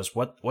ship and goes,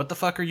 What the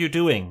fuck are you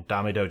doing?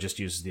 Damido just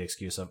uses the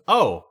excuse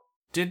of,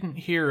 didn't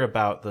hear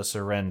about the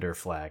surrender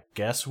flag.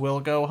 Guess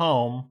we'll go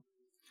home.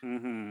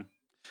 Mm-hmm.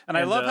 And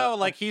I love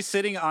how he's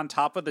sitting on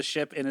top of the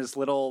ship in his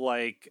little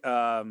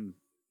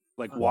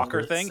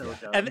walker thing, so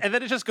and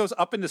then it just goes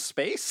up into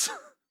space.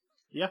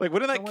 Yeah,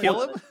 wouldn't that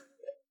kill him?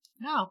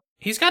 No,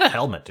 he's got a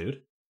helmet,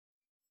 dude.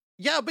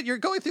 Yeah, but you're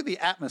going through the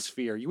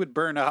atmosphere. You would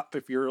burn up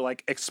if you're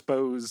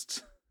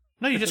exposed.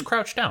 No, you just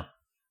crouch down.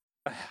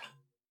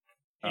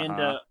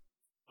 And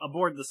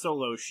aboard the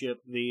Solo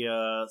ship,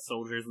 the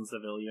soldiers and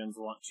civilians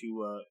want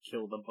to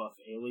kill the buff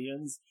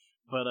aliens.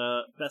 But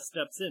Beth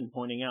steps in,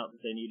 pointing out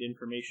that they need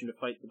information to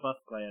fight the Buff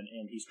Clan,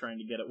 and he's trying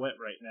to get it wet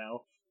right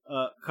now.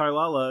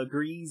 Carlala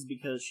agrees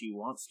because she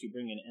wants to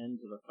bring an end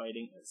to the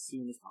fighting as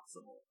soon as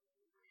possible.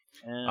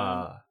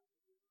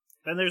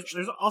 And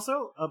there's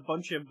also a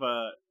bunch of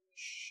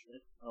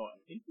shit. Oh, I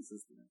think this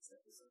is the next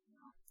episode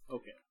now.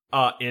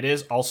 Okay. It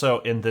is also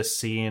in this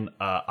scene,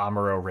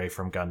 Amuro Ray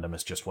from Gundam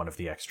is just one of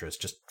the extras,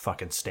 just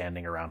fucking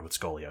standing around with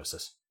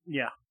scoliosis.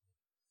 Yeah.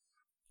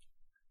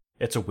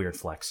 It's a weird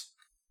flex.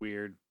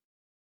 Weird.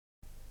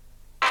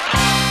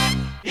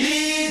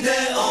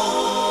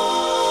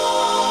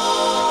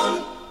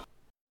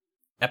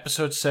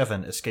 Episode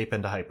 7, Escape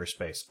into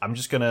Hyperspace. I'm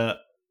just gonna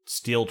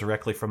steal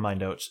directly from my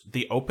notes.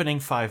 The opening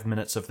 5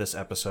 minutes of this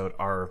episode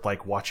are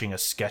like watching a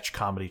sketch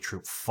comedy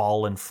troupe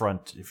fall in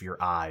front of your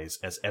eyes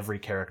as every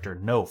character,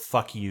 no,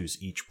 fuck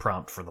yous, each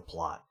prompt for the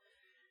plot.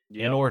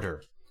 Yep. In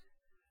order.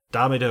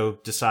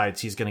 Damido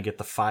decides he's gonna get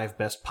the 5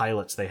 best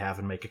pilots they have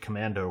and make a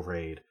commando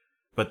raid.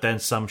 But then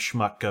some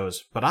schmuck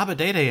goes, but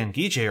Abadede and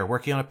Gijay are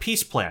working on a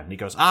peace plan. And he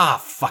goes,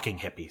 fucking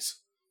hippies.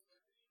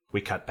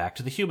 We cut back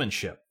to the human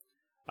ship.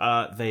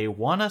 They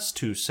want us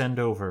to send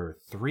over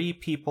 3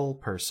 people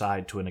per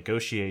side to a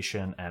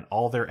negotiation, and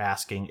all they're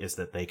asking is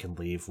that they can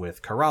leave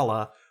with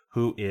Kerala,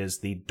 who is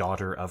the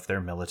daughter of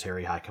their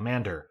military high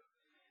commander.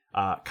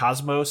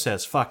 Cosmo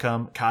says, fuck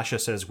them. Kasha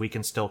says, we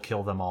can still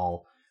kill them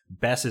all.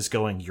 Bess is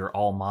going, you're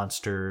all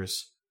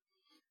monsters.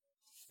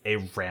 A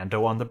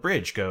rando on the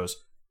bridge goes,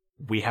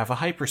 we have a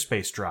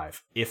hyperspace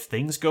drive. If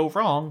things go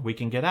wrong, we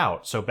can get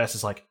out. So Bess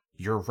is like,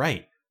 you're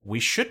right. We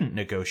shouldn't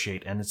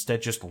negotiate and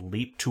instead just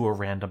leap to a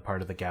random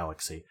part of the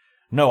galaxy.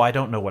 No, I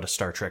don't know what a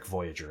Star Trek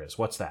Voyager is.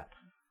 What's that?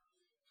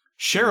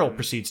 Cheryl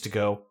proceeds to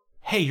go,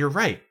 hey, you're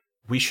right.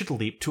 We should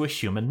leap to a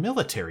human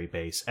military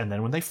base, and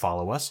then when they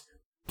follow us,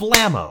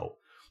 blammo!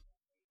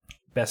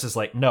 Bess is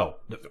like, no,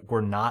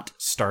 we're not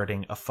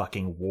starting a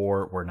fucking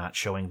war. We're not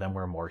showing them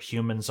where more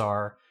humans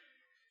are.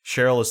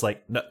 Cheryl is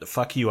like, no,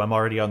 fuck you, I'm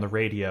already on the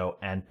radio.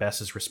 And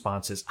Bess's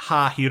response is,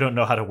 ha, you don't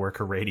know how to work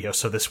a radio,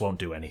 so this won't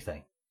do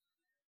anything.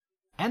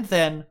 And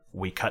then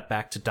we cut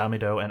back to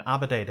Damido and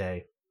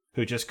Abadede,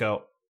 who just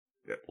go,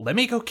 let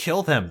me go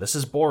kill them. This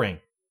is boring.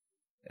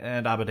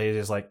 And Abadede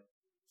is like,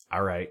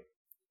 all right.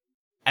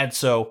 And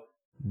so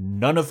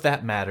none of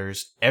that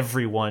matters.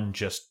 Everyone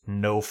just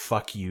no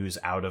fuck yous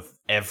out of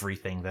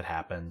everything that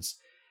happens.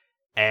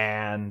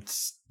 And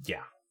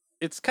yeah.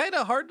 It's kind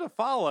of hard to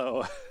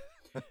follow.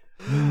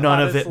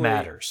 None of it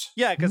matters.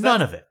 Yeah, because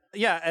none of it.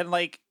 Yeah, and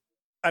like,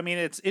 I mean,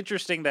 it's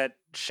interesting that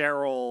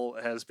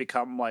Cheryl has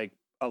become like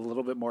a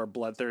little bit more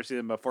bloodthirsty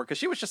than before, because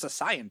she was just a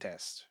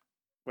scientist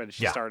when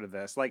she started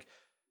this. Like,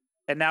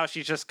 and now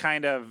she's just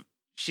kind of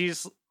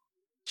she's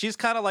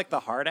kind of like the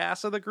hard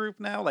ass of the group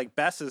now. Like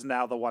Bess is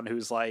now the one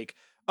who's like,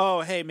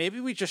 oh, hey, maybe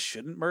we just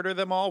shouldn't murder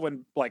them all.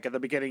 When like at the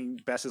beginning,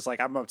 Bess is like,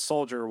 I'm a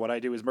soldier. What I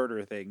do is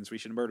murder things. We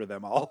should murder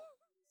them all.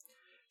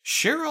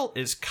 Cheryl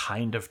is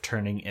kind of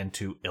turning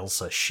into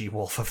Ilsa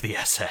She-Wolf of the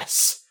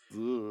SS.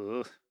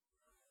 Ugh.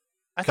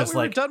 I thought we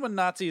were done with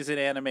Nazis in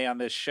anime on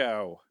this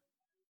show.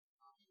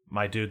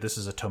 My dude, this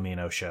is a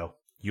Tomino show.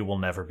 You will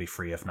never be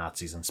free of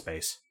Nazis in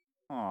space.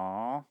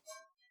 Aww.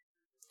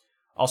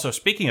 Also,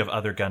 speaking of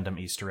other Gundam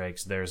Easter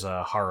eggs, there's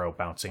a Haro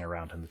bouncing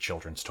around in the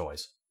children's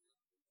toys.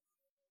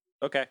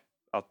 Okay,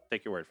 I'll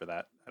take your word for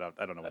that.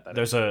 I don't know what that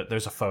is.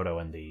 There's a photo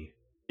in the...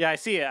 Yeah, I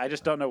see it. I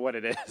just don't know what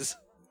it is.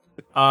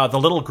 The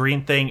little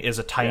green thing is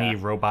a tiny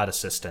robot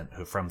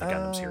assistant from the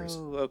Gundam series.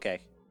 Oh, okay.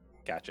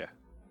 Gotcha.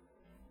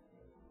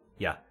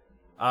 Yeah.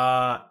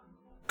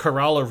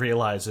 Kerala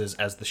realizes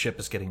as the ship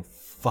is getting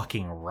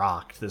fucking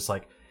rocked, there's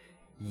like,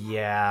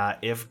 yeah,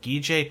 if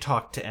Gijay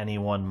talked to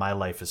anyone, my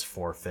life is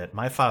forfeit.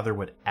 My father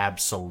would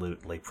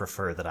absolutely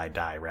prefer that I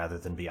die rather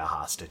than be a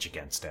hostage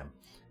against him.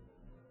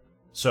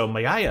 So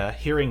Mayaya,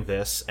 hearing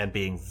this and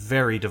being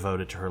very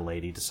devoted to her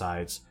lady,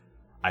 decides,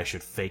 I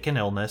should fake an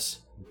illness,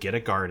 get a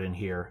guard in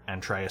here,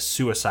 and try a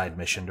suicide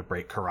mission to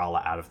break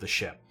Kerala out of the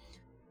ship.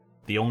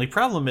 The only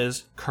problem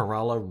is,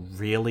 Kerala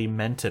really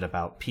meant it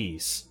about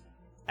peace,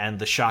 and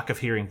the shock of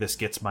hearing this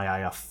gets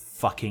Mayaya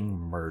fucking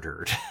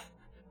murdered.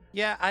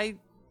 Yeah,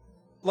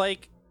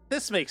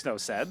 this makes no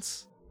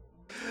sense.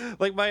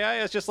 Like,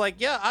 Mayaya's just like,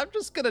 yeah, I'm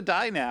just gonna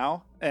die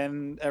now.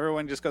 And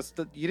everyone just goes,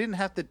 you didn't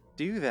have to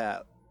do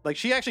that. Like,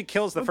 she actually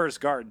kills the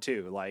first guard,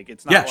 too. Like,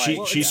 it's not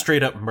she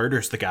straight up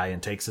murders the guy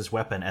and takes his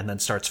weapon and then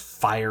starts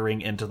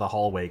firing into the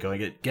hallway,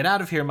 going, get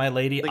out of here, my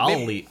lady.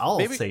 Like, I'll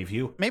save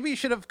you. Maybe you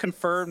should have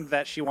confirmed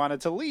that she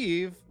wanted to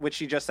leave, which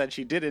she just said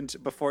she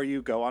didn't, before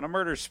you go on a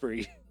murder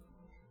spree.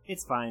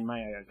 It's fine.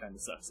 Mayaya kind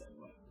of sucks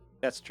anyway.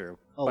 That's true.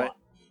 But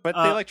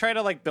they try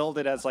to build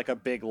it as a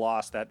big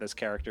loss that this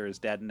character is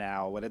dead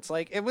now, when it's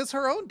like it was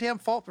her own damn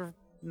fault for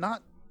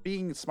not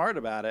being smart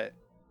about it.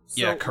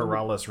 Yeah,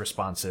 Kerala's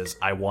response is,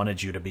 I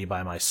wanted you to be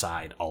by my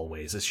side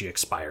always, as she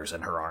expires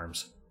in her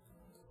arms.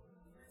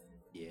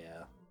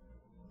 Yeah.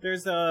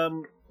 There's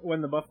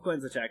when the Buff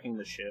Clan's attacking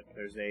the ship,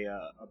 there's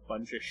a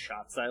bunch of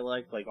shots I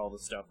like all the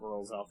stuff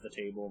rolls off the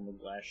table and the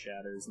glass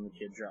shatters and the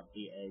kid dropped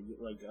the egg.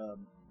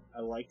 I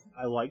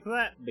like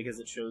that because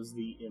it shows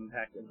the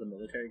impact of the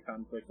military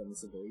conflict on the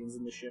civilians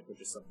in the ship,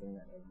 which is something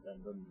that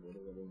Gundam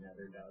literally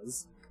never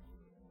does.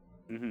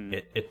 Mm-hmm.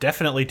 It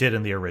definitely did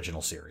in the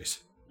original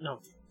series.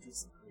 No,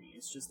 disagree.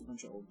 It's just a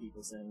bunch of old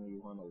people saying we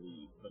want to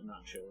leave, but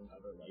not showing how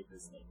their life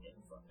is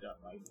getting fucked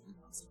up by being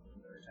constantly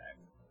under attack.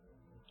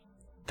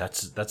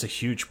 That's a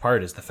huge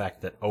part, is the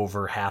fact that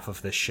over half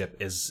of this ship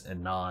is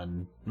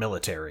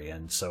non-military,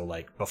 and so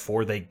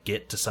before they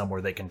get to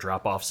somewhere they can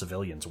drop off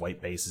civilians,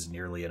 White Base is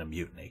nearly in a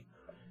mutiny.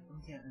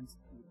 Yeah, and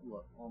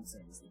look, all I'm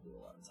saying is they do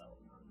a lot of telling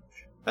on the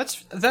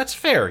show. That's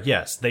fair.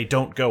 Yes, they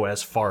don't go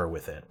as far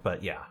with it,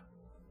 but yeah.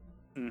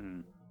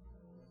 Mm-hmm.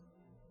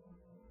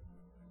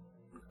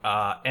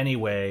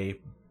 Anyway,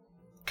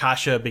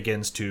 Kasha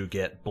begins to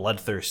get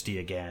bloodthirsty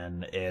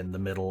again in the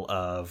middle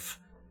of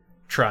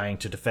trying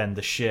to defend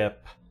the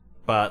ship,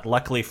 but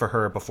luckily for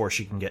her, before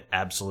she can get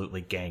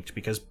absolutely ganked,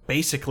 because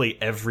basically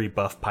every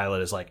buff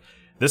pilot is like,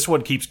 this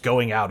one keeps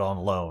going out on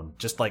loan,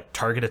 just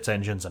target its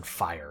engines and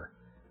fire.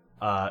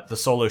 The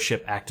solo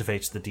ship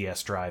activates the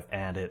DS drive,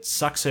 and it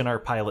sucks in our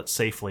pilot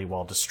safely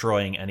while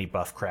destroying any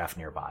buff craft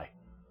nearby.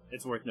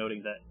 It's worth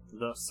noting that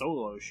the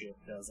solo ship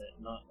does it,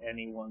 not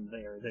anyone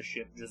there. The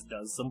ship just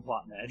does some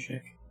plot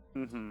magic.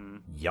 Mm-hmm.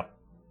 Yep.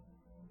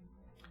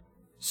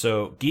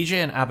 So Gijay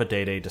and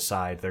Abadede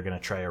decide they're going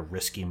to try a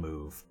risky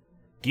move.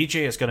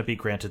 Gijay is going to be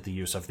granted the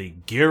use of the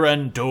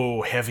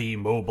Girando Heavy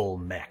Mobile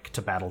Mech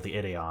to battle the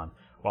Ideon,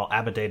 while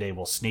Abadede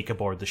will sneak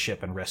aboard the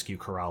ship and rescue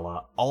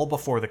Kerala, all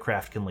before the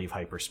craft can leave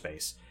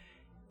hyperspace.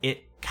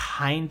 It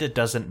kinda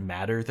doesn't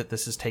matter that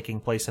this is taking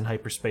place in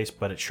hyperspace,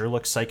 but it sure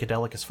looks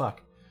psychedelic as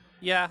fuck.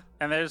 Yeah,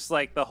 and there's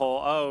like the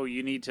whole,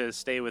 you need to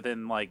stay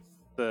within like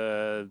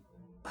the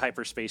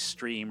hyperspace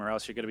stream or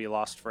else you're going to be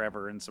lost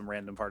forever in some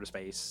random part of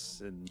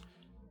space. And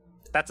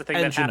that's a thing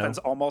that happens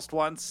almost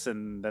once,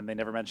 and then they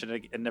never mention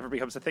it. It never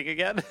becomes a thing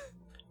again.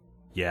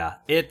 Yeah,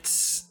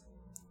 it's...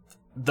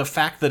 The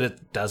fact that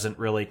it doesn't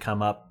really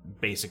come up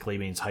basically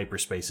means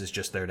hyperspace is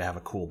just there to have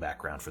a cool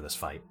background for this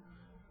fight.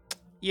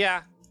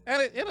 Yeah,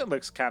 and it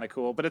looks kind of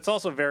cool, but it's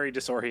also very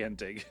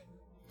disorienting.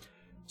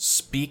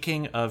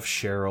 Speaking of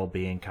Cheryl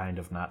being kind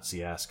of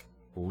Nazi-esque,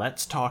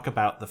 let's talk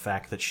about the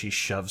fact that she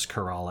shoves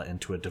Kerala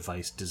into a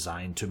device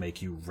designed to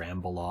make you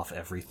ramble off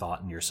every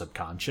thought in your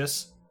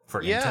subconscious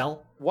for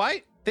intel.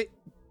 Why?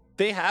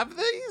 They have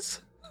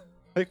these?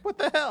 Like, what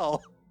the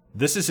hell?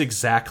 This is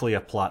exactly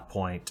a plot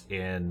point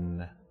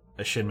in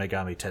a Shin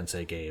Megami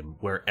Tensei game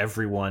where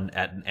everyone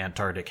at an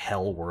Antarctic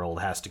hell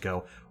world has to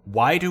go,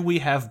 why do we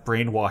have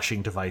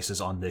brainwashing devices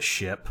on this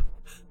ship?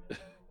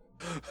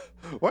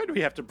 Why do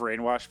we have to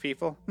brainwash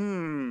people?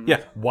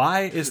 Yeah,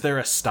 why is there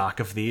a stock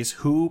of these?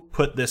 Who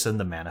put this in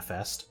the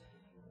manifest?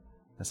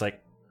 It's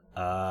like,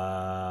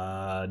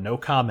 no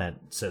comment,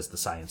 says the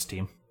science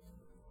team.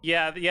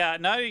 Yeah,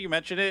 now that you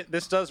mention it,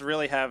 this does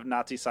really have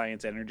Nazi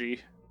science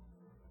energy.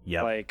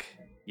 Yep. Like,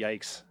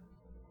 yikes.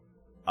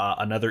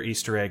 Another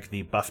Easter egg,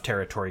 the buff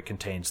territory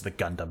contains the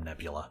Gundam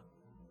Nebula.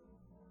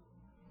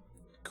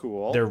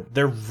 Cool.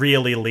 They're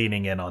really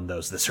leaning in on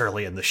those this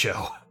early in the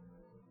show.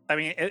 I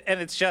mean, and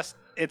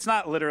it's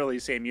not literally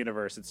same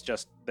universe, it's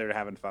just they're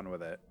having fun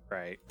with it,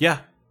 right? Yeah.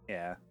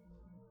 Yeah.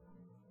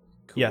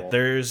 Cool.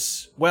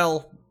 Yeah,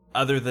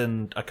 other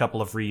than a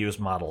couple of reused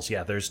models,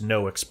 there's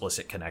no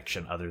explicit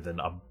connection other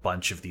than a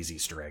bunch of these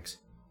Easter eggs.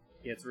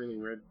 Yeah, it's really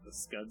weird the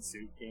Scud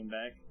suit came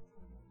back.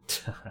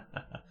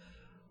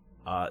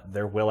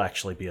 There will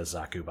actually be a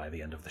Zaku by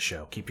the end of the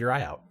show. Keep your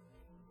eye out.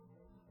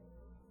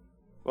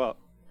 Well,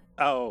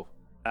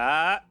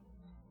 I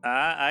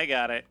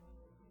got it.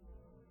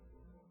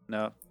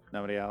 No,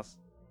 nobody else?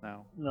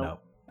 No.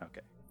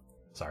 Okay.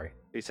 Sorry.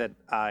 He said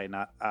I,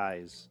 not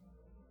eyes.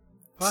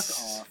 Fuck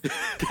off.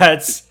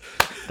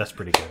 That's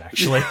pretty good,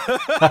 actually.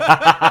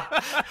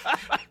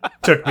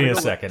 Took me a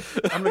second.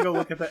 I'm gonna go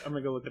look at that. I'm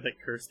gonna go look at that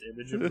cursed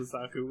image of the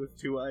Zaku with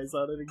two eyes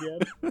on it again.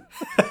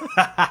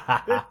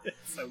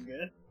 It's so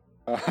good.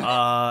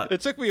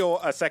 It took me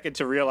a second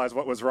to realize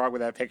what was wrong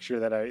with that picture.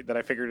 That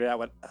I figured it out.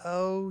 Went,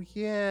 oh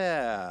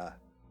yeah.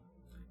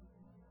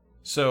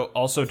 So,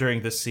 also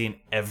during this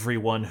scene,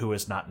 everyone who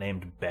is not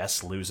named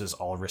Bess loses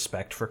all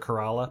respect for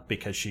Kerala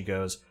because she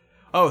goes,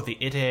 oh, the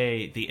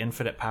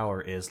infinite power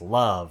is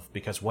love,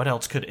 because what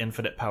else could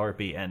infinite power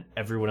be? And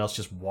everyone else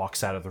just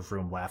walks out of the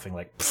room laughing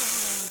like,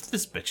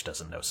 this bitch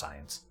doesn't know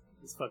science.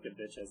 This fucking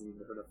bitch hasn't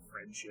even heard of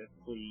friendship,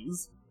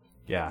 please.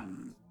 Yeah.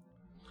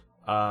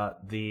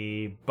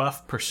 The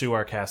buff pursue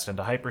our cast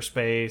into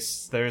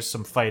hyperspace. There's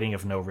some fighting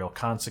of no real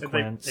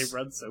consequence. They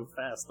run so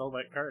fast, all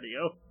that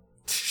cardio.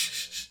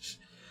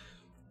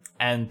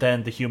 And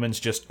then the humans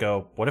just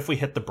go, what if we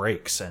hit the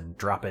brakes and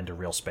drop into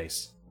real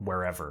space,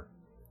 wherever?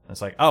 And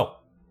it's like, oh.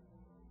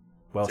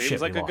 Well, seems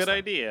shit, like we a lost good them.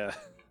 idea.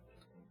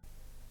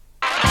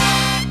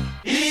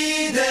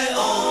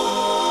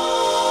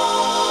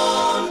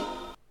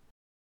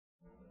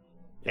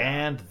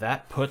 And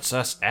that puts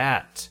us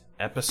at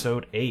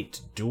episode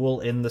 8, Duel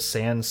in the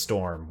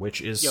Sandstorm,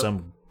 which is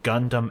some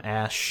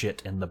Gundam-ass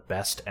shit in the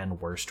best and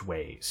worst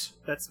ways.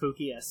 That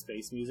spooky-ass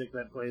space music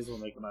that plays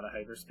when they come out of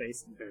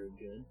hyperspace is very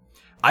good.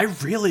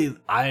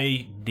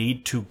 I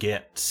need to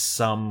get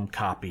some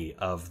copy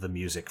of the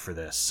music for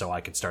this so I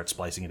can start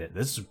splicing it in.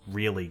 This is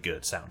really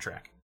good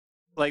soundtrack.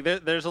 Like,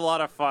 there's a lot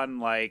of fun,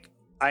 like,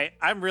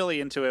 I'm really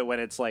into it when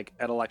it's, like,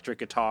 an electric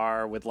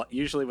guitar, with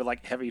usually with,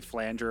 like, heavy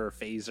flanger or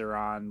phaser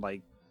on,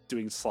 like,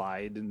 doing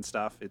slide and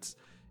stuff. It's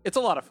a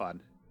lot of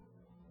fun.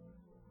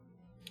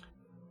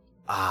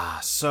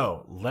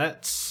 So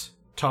let's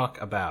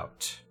talk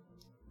about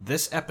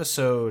this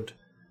episode.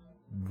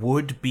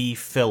 Would be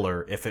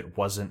filler if it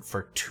wasn't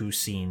for 2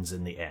 scenes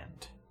in the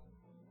end.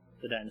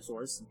 The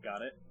dinosaurs,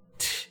 got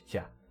it.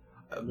 Yeah.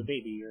 And the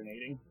baby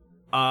urinating.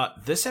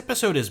 This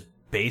episode is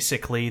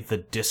basically the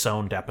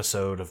disowned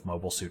episode of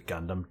Mobile Suit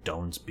Gundam,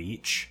 Doan's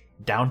Beach,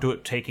 down to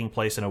it taking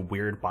place in a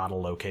weird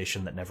bottle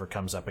location that never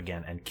comes up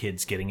again, and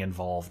kids getting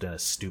involved in a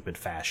stupid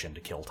fashion to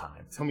kill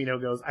time.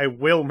 Tomino goes, I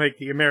will make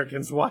the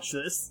Americans watch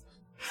this.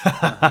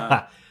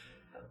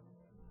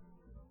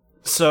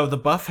 So the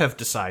Buff have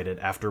decided,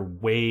 after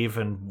wave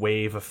and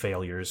wave of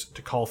failures,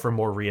 to call for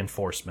more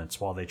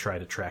reinforcements while they try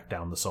to track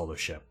down the solo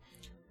ship.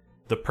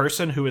 The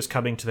person who is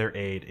coming to their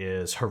aid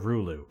is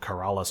Harulu,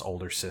 Kerala's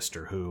older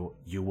sister, who,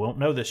 you won't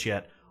know this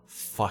yet,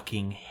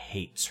 fucking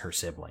hates her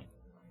sibling.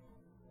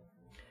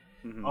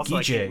 Also,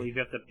 I can't believe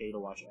you have to pay to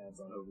watch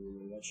ads on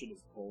Hulu. That shit is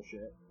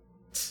bullshit.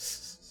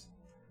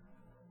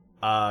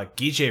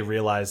 Gijay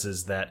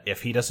realizes that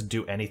if he doesn't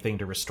do anything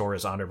to restore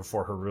his honor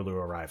before Harulu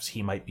arrives,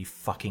 he might be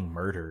fucking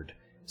murdered.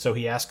 So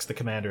he asks the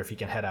commander if he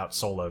can head out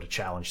solo to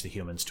challenge the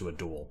humans to a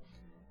duel.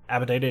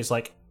 Abadede's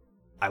like,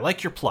 I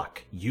like your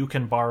pluck. You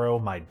can borrow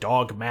my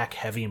dog Mac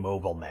heavy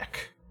mobile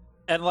mech.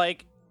 And,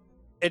 like,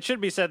 it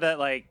should be said that,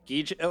 like,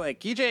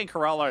 Gijay and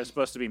Kerala are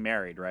supposed to be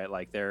married, right?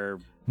 Like, they're...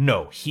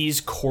 No,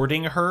 he's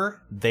courting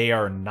her. They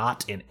are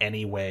not in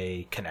any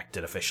way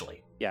connected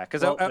officially. Yeah,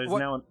 because...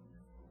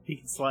 he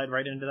can slide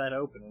right into that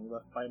opening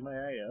left by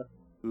Maya.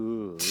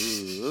 Ooh.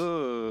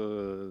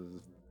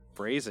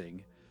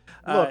 Phrasing.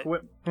 Look,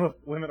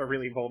 women are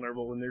really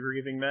vulnerable when they're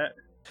grieving, Matt.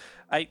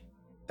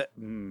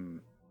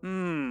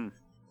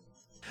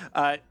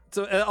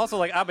 So also,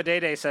 like,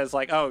 Abadede says,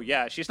 like, oh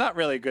yeah, she's not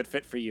really a good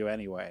fit for you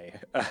anyway.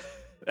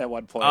 At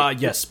one point.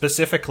 Yes,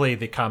 specifically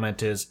the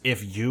comment is,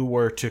 if you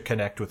were to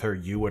connect with her,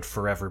 you would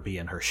forever be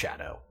in her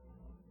shadow.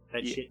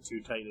 That shit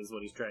too tight is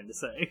what he's trying to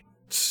say.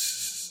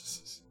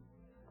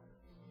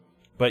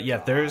 But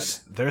yeah,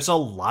 there's a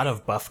lot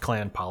of Buff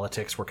Clan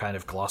politics we're kind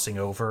of glossing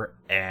over,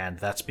 and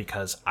that's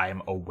because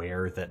I'm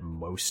aware that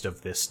most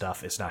of this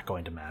stuff is not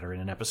going to matter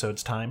in an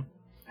episode's time.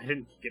 I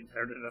didn't get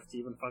hurt enough to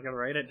even fucking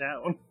write it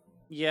down.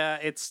 Yeah,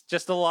 it's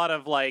just a lot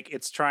of, like,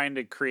 it's trying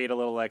to create a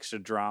little extra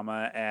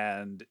drama,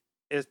 and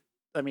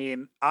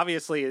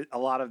obviously a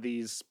lot of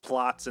these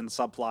plots and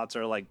subplots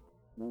are, like,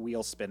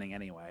 wheel spinning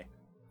anyway.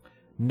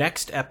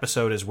 Next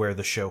episode is where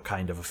the show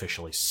kind of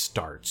officially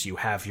starts. You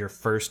have your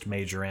first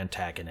major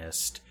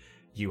antagonist,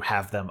 you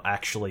have them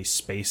actually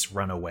space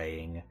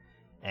runawaying,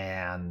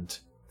 and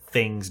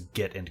things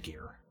get into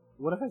gear.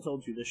 What if I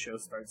told you this show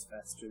starts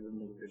faster than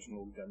the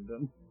original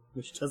Gundam,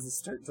 which doesn't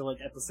start till, like,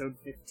 episode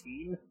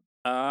 15?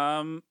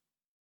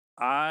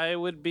 I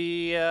would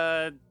be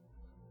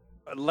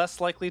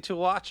less likely to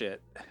watch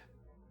it.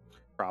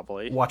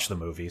 Probably. Watch the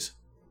movies.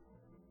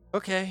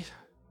 Okay.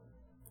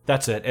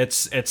 That's it.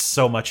 It's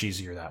so much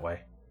easier that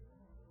way.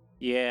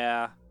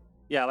 Yeah.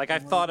 Yeah, like,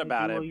 I've thought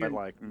about it, but,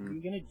 like... What are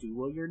you gonna do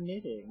while you're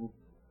knitting?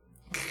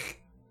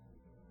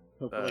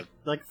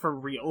 Like, for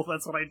real,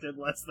 that's what I did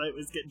last night,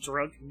 was get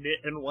drunk, knit,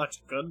 and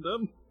watch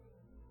Gundam.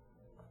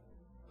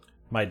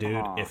 My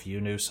dude, if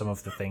you knew some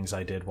of the things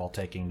I did while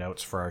taking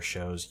notes for our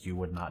shows, you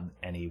would not in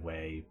any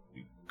way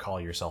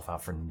call yourself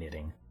out for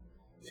knitting.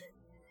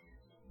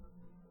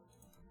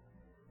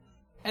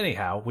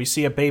 Anyhow, we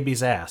see a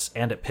baby's ass,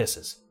 and it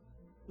pisses.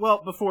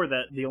 Well, before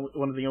that,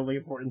 one of the only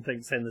important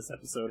things in this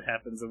episode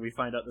happens, and we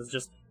find out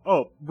there's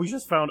we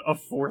just found a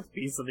fourth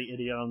piece of the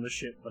Idion on the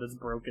ship, but it's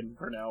broken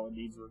for now and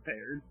needs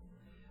repaired.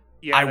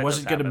 Yeah, I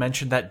wasn't going to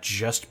mention that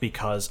just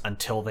because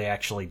until they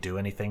actually do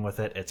anything with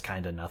it, it's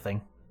kind of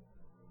nothing.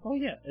 Oh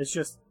yeah, it's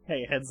just,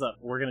 hey, heads up,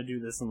 we're going to do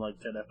this in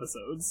like 10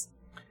 episodes.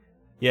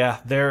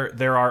 Yeah,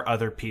 there are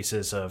other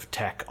pieces of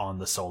tech on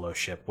the Solo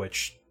ship,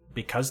 which,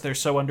 because they're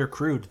so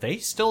undercrewed, they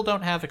still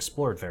don't have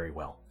explored very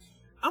well.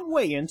 I'm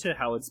way into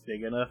how it's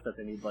big enough that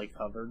they need, like,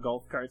 hover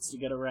golf carts to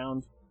get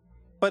around.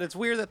 But it's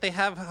weird that they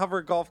have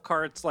hover golf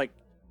carts, like,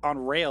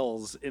 on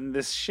rails in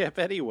this ship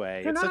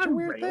anyway. They're it's not such a on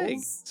weird rails. thing.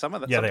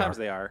 Yeah, sometimes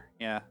they are.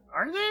 Yeah.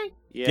 Are they?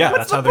 Yeah, What's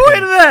that's how the they're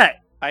point of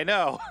that? I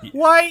know.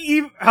 Why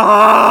even...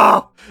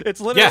 Oh! It's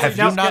literally have you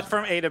just not- get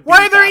from A to B.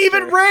 Why are there faster.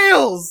 even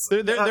rails?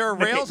 There are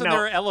rails okay, and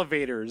there are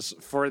elevators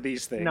for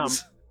these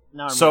things.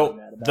 No, I'm So, really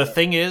mad about the it.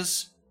 thing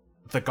is,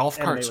 the golf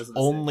Anime carts was a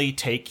mistake. only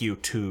take you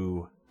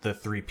to the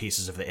 3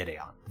 pieces of the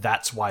Ideon.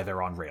 That's why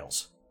they're on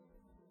rails.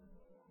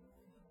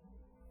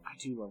 I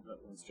do love that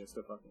one's just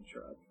a fucking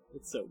truck.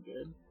 It's so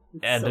good.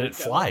 It's And so it good.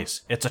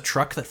 flies. It's a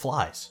truck that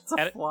flies. It's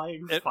a And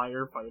flying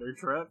firefighter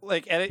truck.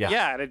 Like, and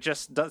Yeah. and it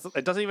just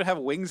doesn't even have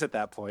wings at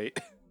that point.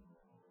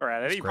 Or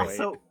at any great. point.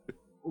 So,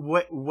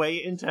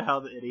 way into how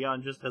the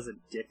Idion just has a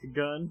dick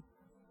gun.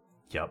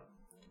 Yep.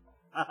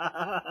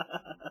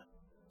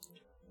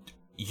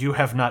 You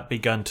have not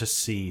begun to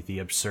see the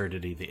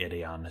absurdity the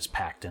Ideon has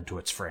packed into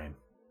its frame.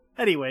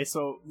 Anyway,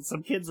 so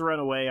some kids run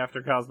away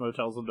after Cosmo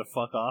tells them to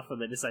fuck off,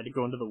 and they decide to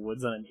go into the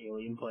woods on an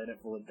alien planet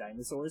full of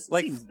dinosaurs.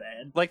 Like- Seems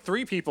bad. Like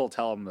 3 people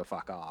tell him to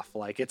fuck off.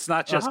 Like, it's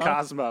not just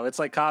Cosmo. It's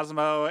like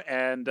Cosmo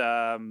and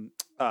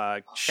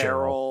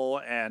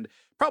Cheryl and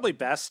probably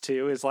Bess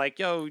too is like,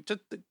 yo,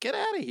 just get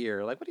out of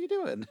here. Like, what are you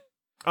doing?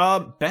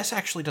 Bess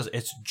actually does.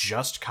 It's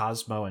just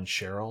Cosmo and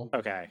Cheryl.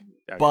 Okay.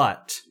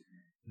 But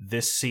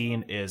this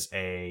scene is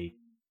a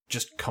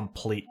just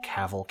complete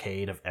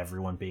cavalcade of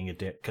everyone being a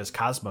dick. Because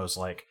Cosmo's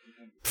like,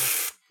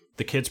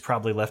 the kids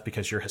probably left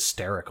because you're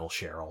hysterical,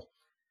 Cheryl.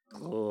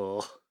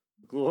 Ugh.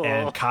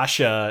 And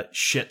Kasha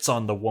shits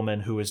on the woman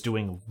who is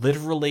doing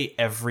literally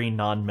every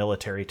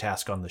non-military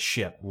task on the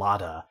ship,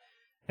 Lada.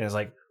 And is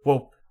like,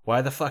 well,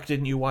 why the fuck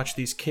didn't you watch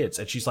these kids?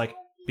 And she's like,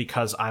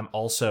 because I'm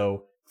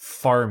also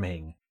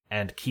farming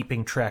and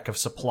keeping track of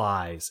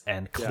supplies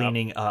and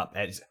cleaning up.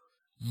 And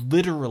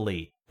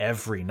literally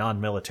every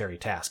non-military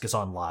task is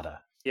on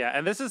Lada. Yeah,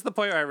 and this is the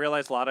point where I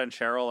realized Lada and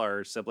Cheryl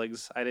are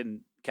siblings. I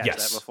didn't catch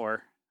that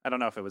before. I don't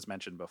know if it was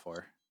mentioned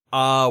before.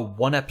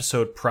 One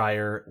episode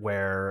prior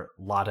where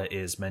Lada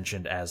is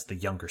mentioned as the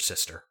younger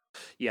sister.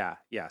 Yeah.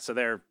 So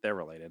they're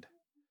related.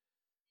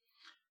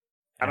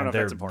 I don't know if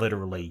they're that's important.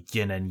 literally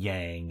yin and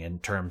yang in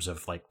terms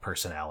of like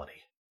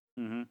personality.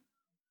 Mm-hmm.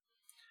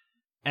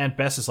 And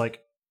Bess is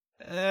like,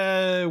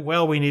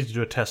 well, we need to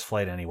do a test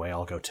flight anyway.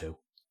 I'll go too.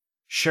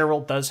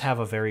 Cheryl does have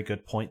a very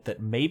good point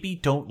that maybe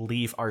don't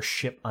leave our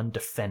ship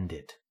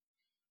undefended.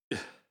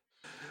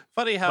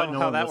 Funny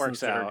how that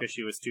works out. Because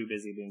she was too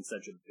busy being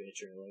such a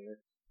bitch earlier.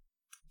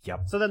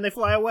 Yep. So then they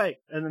fly away,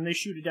 and then they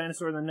shoot a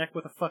dinosaur in the neck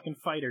with a fucking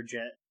fighter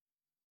jet.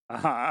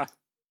 Uh-huh.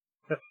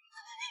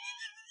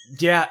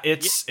 Yeah,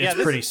 it's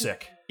pretty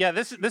sick. Yeah,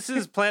 this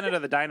is Planet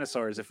of the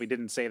Dinosaurs, if we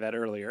didn't say that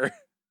earlier.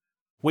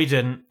 We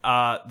didn't.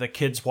 The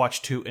kids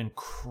watched two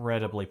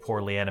incredibly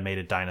poorly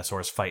animated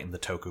dinosaurs fight in the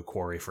Toku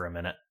Quarry for a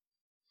minute.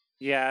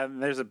 Yeah,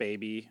 and there's a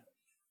baby.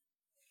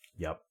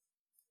 Yep.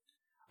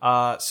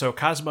 So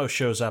Cosmo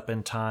shows up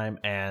in time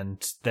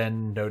and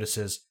then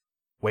notices,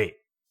 wait,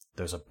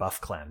 there's a Buff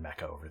Clan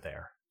mecha over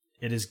there.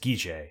 It is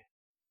Gijay.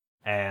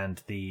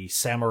 And the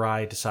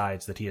samurai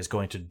decides that he is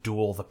going to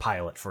duel the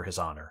pilot for his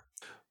honor.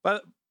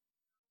 But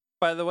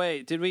by the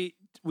way, did we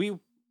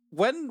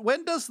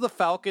when does the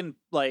Falcon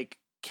like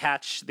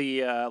catch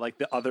the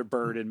other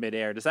bird in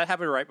midair? Does that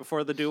happen right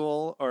before the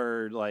duel,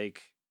 or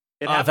like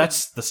it happens?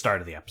 That's the start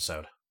of the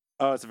episode.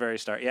 Oh, it's the very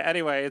start. Yeah.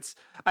 Anyway,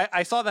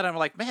 I saw that and I'm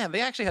like, man, they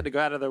actually had to go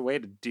out of their way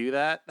to do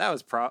that. That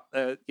was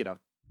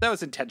that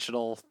was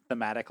intentional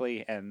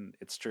thematically, and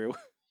it's true.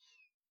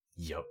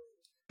 Yep.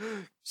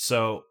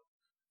 So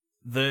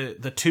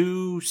the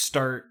two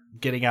start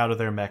getting out of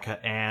their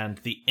mecha, and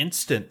the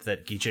instant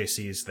that Gijay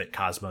sees that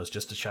Cosmo's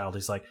just a child,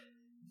 he's like,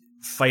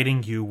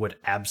 fighting you would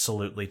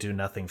absolutely do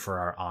nothing for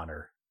our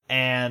honor.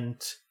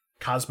 And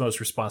Cosmo's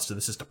response to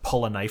this is to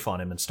pull a knife on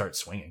him and start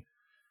swinging.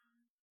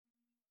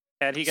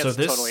 And he gets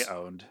totally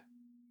owned.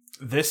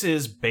 This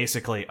is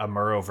basically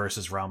Amuro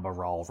versus Ramba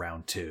Ral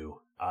round 2.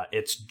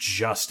 It's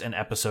just an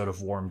episode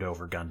of warmed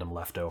over Gundam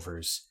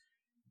leftovers,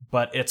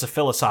 but it's a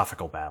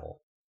philosophical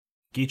battle.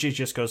 Gijay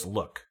just goes,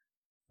 look,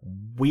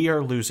 we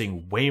are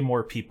losing way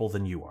more people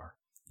than you are.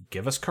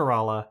 Give us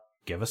Kerala,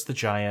 give us the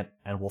giant,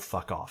 and we'll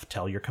fuck off.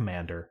 Tell your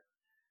commander.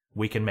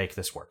 We can make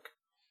this work.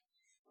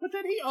 But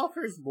then he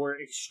offers more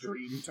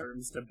extreme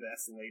terms to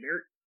Bess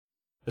later.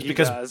 It's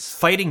because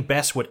fighting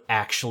Bess would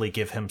actually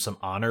give him some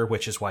honor,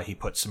 which is why he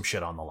put some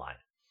shit on the line.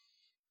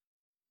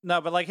 No,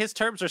 but like his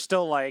terms are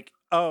still like,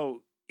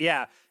 oh,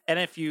 yeah. And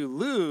if you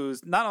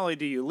lose, not only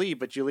do you leave,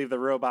 but you leave the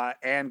robot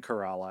and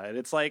Kerala. And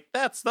it's like,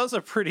 those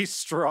are pretty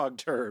strong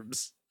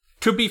terms.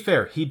 To be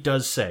fair, he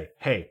does say,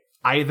 hey,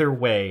 either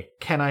way,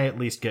 can I at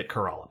least get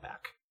Kerala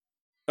back?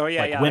 Oh,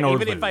 yeah, like, yeah. Win like, or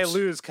even lose. if I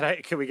lose,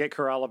 can we get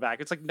Kerala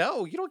back? It's like,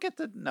 no, you don't get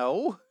to,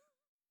 no.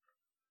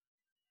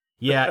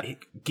 Yeah,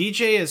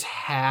 Gijay is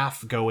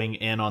half going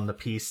in on the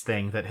peace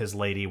thing that his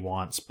lady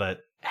wants,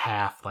 but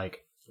half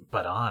like,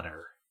 but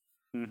honor.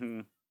 Mm-hmm.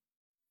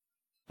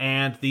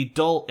 And the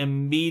duel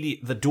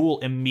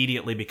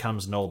immediately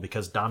becomes null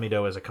because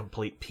Damido is a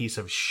complete piece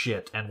of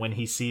shit, and when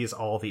he sees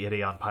all the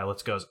Ideon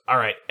pilots goes,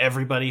 alright,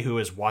 everybody who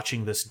is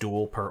watching this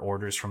duel per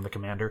orders from the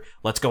commander,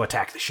 let's go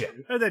attack the ship.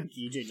 And then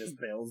Gijay just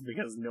bails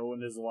because no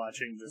one is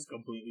watching, just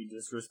completely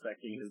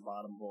disrespecting his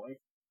bottom boy.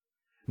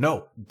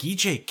 No,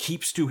 Gijay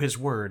keeps to his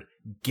word,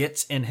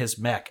 gets in his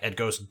mech, and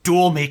goes,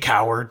 duel me,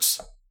 cowards!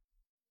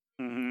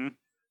 Mm-hmm.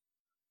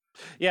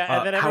 Yeah,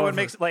 and then everyone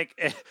makes,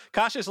 like,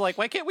 Kasha's like,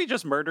 why can't we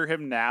just murder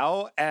him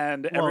now?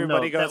 And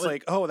everybody goes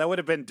like, oh,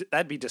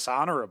 that'd be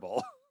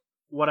dishonorable.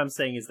 What I'm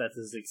saying is that's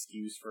his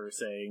excuse for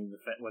saying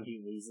when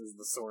he loses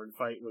the sword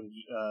fight, when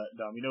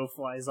Domino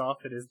flies off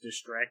and is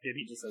distracted,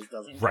 he just says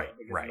doesn't care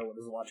because no one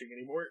is watching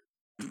anymore.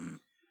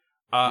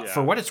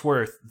 For what it's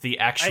worth, the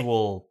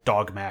actual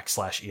Dogmax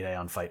 /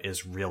 Ideon fight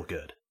is real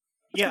good.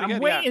 Yeah, I'm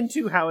way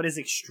into how it is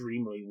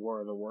extremely War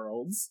of the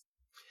Worlds.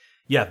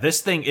 Yeah,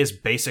 this thing is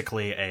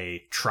basically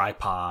a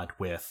tripod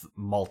with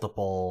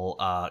multiple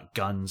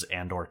guns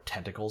and or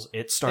tentacles.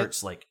 It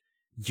starts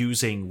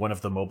using one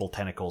of the mobile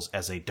tentacles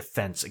as a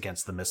defense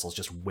against the missiles,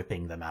 just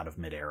whipping them out of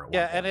midair.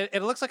 And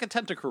it looks like a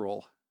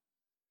Tentacruel.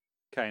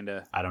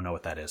 Kinda. I don't know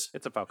what that is.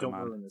 It's a Pokemon. Don't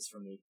ruin this for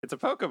me. It's a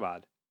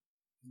Pokemon.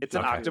 It's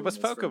an octopus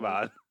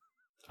Pokemon.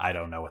 I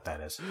don't know what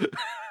that is.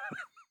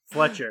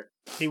 Fletcher.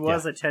 He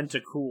was a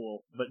Tentacool,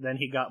 but then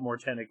he got more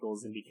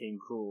tentacles and became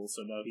cruel,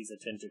 so now he's a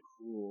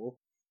Tentacruel.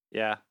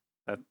 Yeah.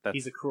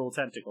 He's a cruel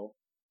tentacle.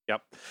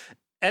 Yep.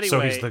 Anyway. So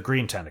he's the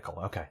green tentacle.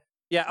 Okay.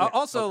 Yeah,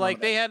 also, like,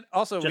 they had...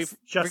 Also,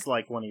 just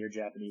like one of your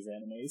Japanese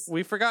animes.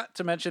 We forgot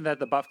to mention that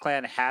the Buff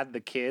Clan had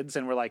the kids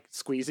and were, like,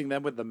 squeezing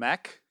them with the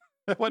mech.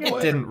 It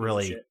didn't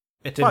really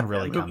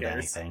come to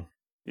anything.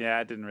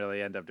 Yeah, it didn't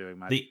really end up doing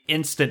much. The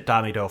instant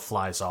Damido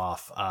flies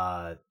off,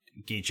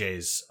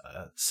 Gijay's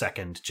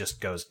second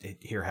just goes,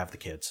 here, have the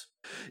kids.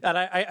 And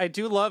I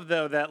do love,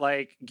 though, that,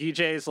 like,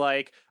 Gijay's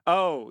like,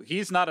 oh,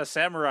 he's not a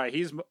samurai.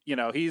 He's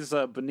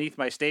beneath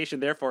my station.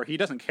 Therefore, he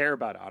doesn't care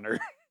about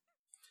honor.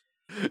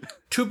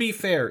 To be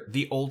fair,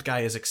 the old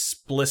guy is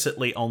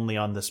explicitly only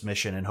on this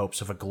mission in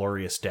hopes of a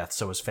glorious death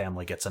so his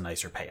family gets a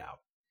nicer payout.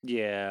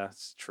 Yeah,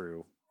 it's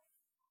true.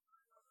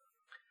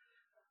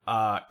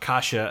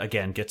 Kasha,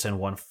 again, gets in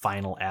one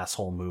final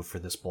asshole move for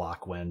this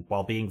block when,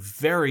 while being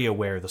very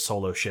aware the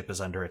solo ship is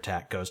under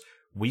attack, goes,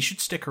 "We should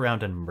stick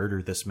around and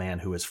murder this man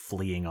who is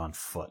fleeing on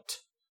foot."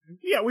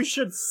 Yeah, we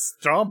should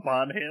stomp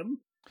on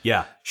him.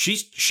 Yeah,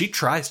 she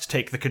tries to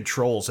take the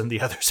controls and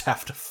the others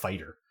have to fight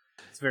her.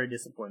 It's very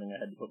disappointing I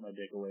had to put my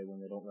dick away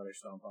when they don't let her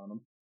stomp on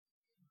him.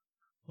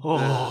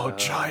 Oh,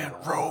 giant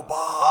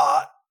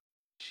robot!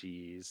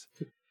 Jeez.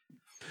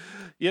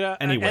 You know,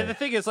 Anyway. and the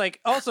thing is, like,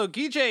 also,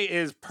 Gijay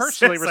is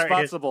personally Sorry.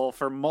 responsible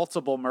for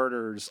multiple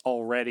murders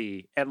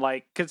already. And,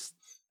 like, because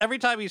every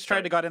time he's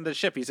tried to get into the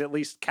ship, he's at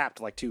least capped,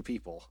 like, 2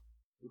 people.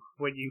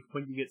 When you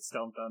get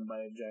stomped on by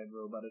a giant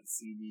robot, it's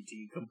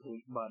CBT,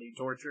 complete body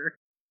torture.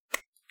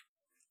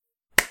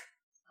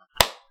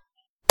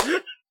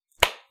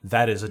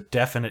 That is a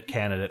definite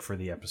candidate for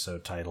the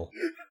episode title.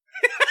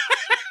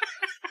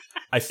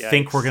 I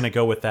think we're going to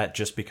go with that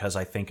just because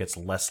I think it's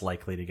less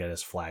likely to get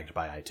us flagged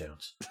by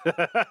iTunes.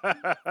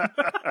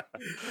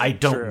 I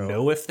don't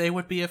know if they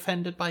would be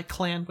offended by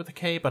clan with a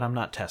K, but I'm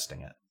not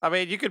testing it. I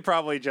mean, you could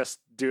probably just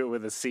do it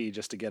with a C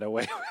just to get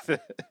away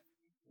with it.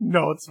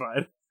 No, it's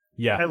fine.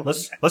 Yeah,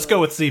 let's go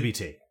with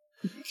CBT.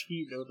 Do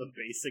you know the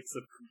basics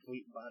of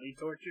complete body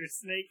torture,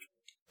 Snake?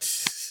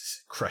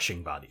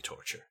 Crushing body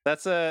torture.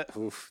 That's a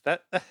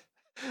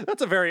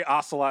very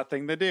Ocelot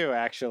thing to do,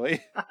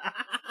 actually.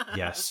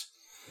 Yes.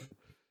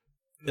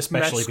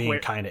 Especially Mash being square.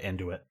 kind of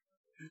into it.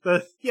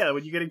 When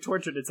you're getting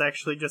tortured, it's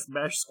actually just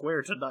mash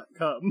square to not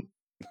come.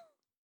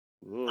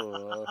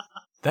 Ugh.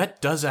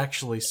 That does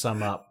actually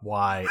sum up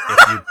why,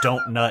 if you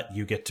don't nut,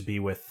 you get to be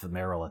with the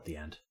Meryl at the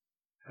end.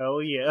 Hell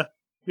yeah.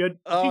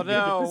 Oh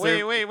no!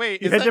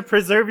 Wait! You had to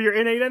preserve your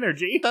innate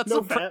energy. That's no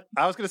some fat.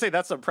 I was gonna say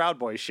that's some Proud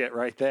Boy shit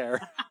right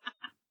there.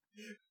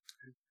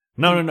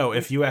 No.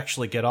 If you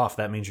actually get off,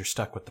 that means you're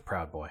stuck with the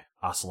Proud Boy.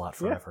 Ocelot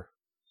forever.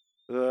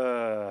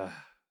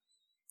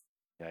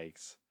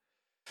 Yikes.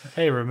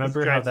 Hey,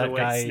 remember how Describes the that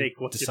way guy Snake,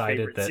 what's your decided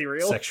favorite that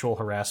cereal? sexual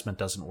harassment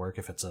doesn't work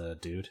if it's a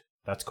dude?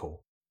 That's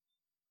cool.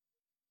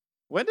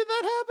 When did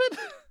that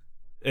happen?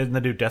 In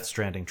the new Death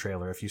Stranding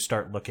trailer, if you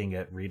start looking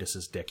at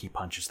Redis's dick, he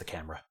punches the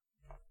camera.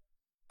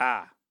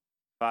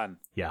 Fun.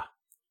 Yeah.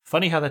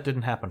 Funny how that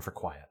didn't happen for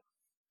Quiet.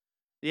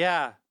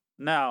 Yeah.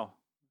 No.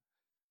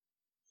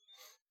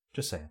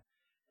 Just saying.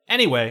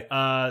 Anyway,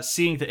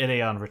 seeing the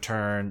Ideon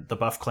return, the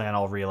Buff Clan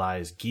all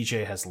realize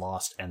Gijay has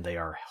lost and they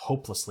are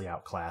hopelessly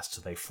outclassed,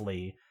 so they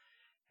flee.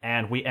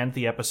 And we end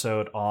the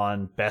episode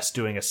on Best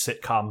doing a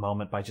sitcom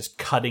moment by just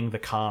cutting the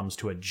comms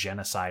to a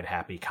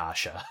genocide-happy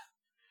Kasha.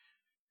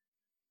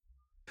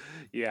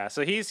 Yeah,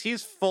 so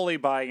he's fully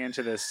buying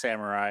into this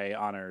samurai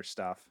honor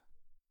stuff.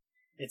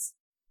 It's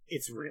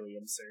really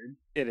absurd.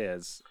 It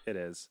is.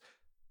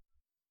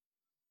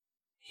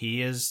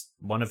 He is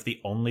one of the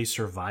only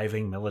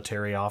surviving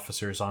military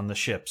officers on the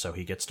ship, so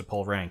he gets to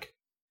pull rank.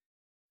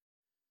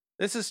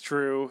 This is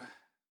true.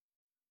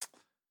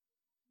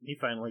 He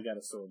finally got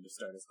a sword to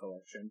start his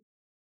collection.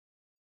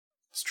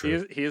 It's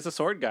true. He is a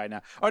sword guy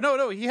now. Oh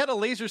no, he had a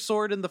laser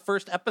sword in the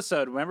first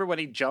episode. Remember when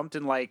he jumped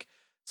and like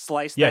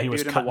sliced Yeah, that he dude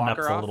was in the cutting up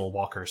walker the off? little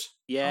walkers.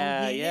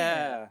 Yeah, Oh,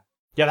 yeah.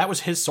 Yeah, that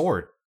was his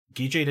sword.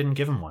 Gijay didn't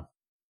give him one.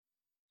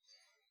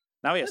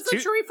 Now he has I'm two.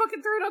 sure he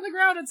fucking threw it on the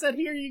ground and said,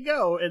 "Here you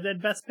go," and then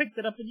Best picked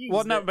it up and used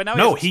Well, no, it. but now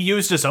No, he he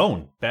used his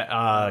own.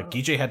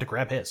 Gijay had to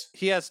grab his.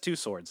 has 2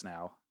 swords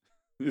now.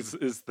 Is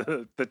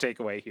the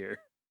takeaway here?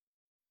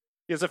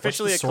 He is What's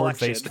officially the a collection.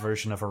 sword-based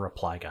version of a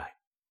reply guy?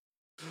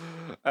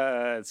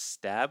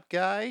 Stab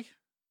guy?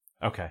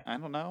 Okay. I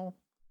don't know.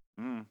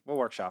 We'll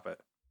workshop it.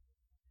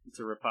 It's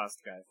a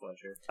riposte guy,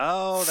 Fletcher.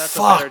 Oh, that's a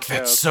Fuck, better joke.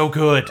 that's so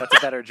good. That's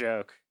a better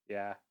joke.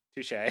 Yeah,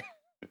 touche.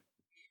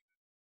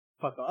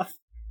 Fuck off.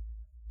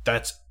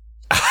 That's...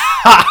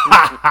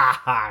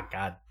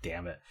 God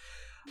damn it.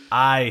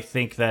 I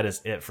think that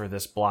is it for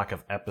this block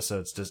of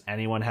episodes. Does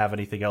anyone have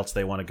anything else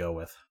they want to go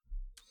with?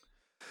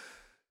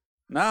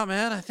 No,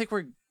 man, I think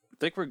we're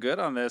good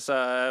on this.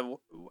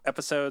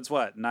 Episodes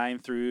 9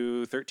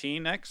 through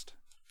 13 next?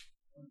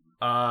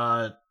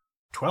 12,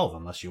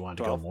 unless you want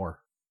to 12. go more.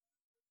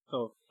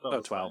 Oh,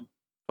 12.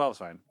 12's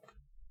fine.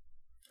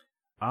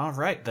 All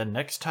right, then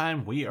next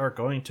time we are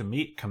going to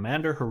meet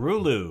Commander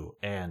Harulu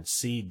and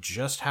see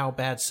just how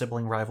bad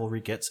sibling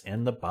rivalry gets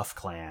in the Buff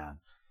Clan.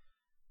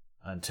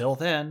 Until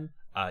then,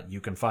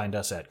 you can find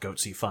us at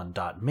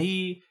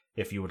goatseafun.me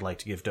if you would like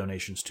to give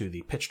donations to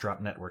the Pitch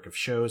Drop network of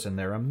shows and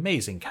their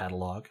amazing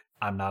catalog.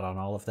 I'm not on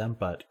all of them,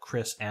 but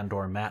Chris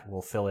and/or Matt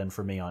will fill in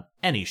for me on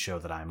any show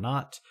that I'm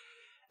not.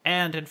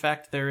 And in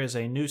fact, there is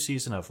a new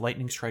season of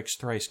Lightning Strikes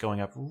Thrice going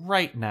up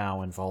right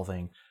now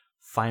involving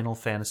Final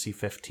Fantasy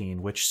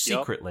 15, which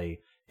secretly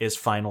is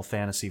Final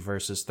Fantasy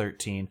Versus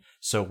 13,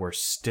 so we're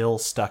still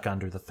stuck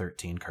under the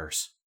 13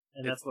 curse.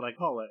 And that's what I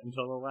call it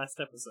until the last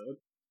episode.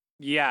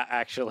 Yeah,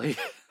 actually.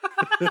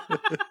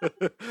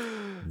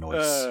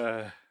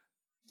 Nice.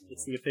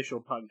 It's the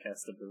official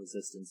podcast of the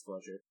Resistance,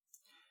 Fletcher.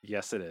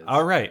 Yes, it is.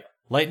 All right,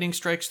 Lightning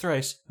Strikes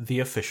Thrice, the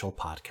official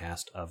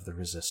podcast of the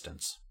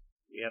Resistance.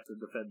 You have to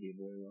defend the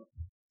Ebola.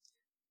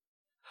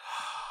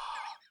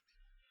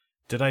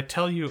 Did I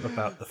tell you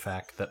about the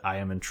fact that I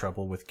am in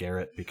trouble with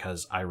Garrett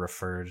because I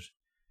referred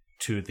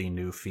to the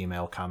new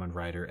female Kamen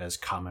Rider as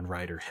Kamen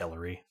Rider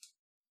Hillary?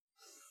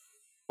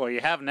 Well,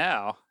 you have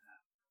now.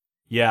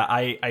 Yeah,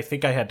 I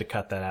think I had to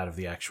cut that out of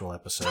the actual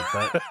episode,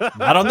 but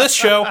not on this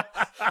show.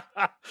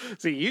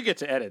 See, you get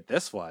to edit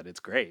this one. It's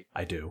great.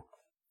 I do.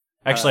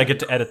 Actually, I get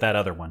to edit that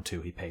other one,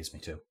 too. He pays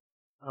me to.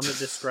 I'm going to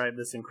describe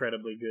this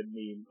incredibly good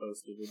meme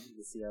posted in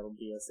the Seattle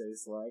DSA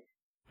Slack.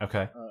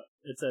 Okay.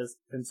 It says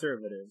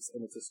conservatives,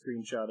 and it's a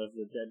screenshot of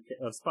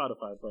of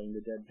Spotify playing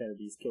the Dead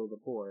Kennedys Kill the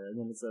Poor, and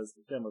then it says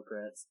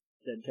Democrats,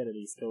 Dead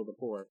Kennedys Kill the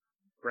Poor,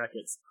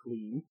 brackets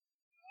clean.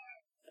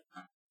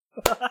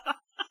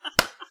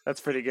 That's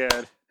pretty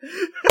good.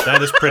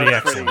 That is pretty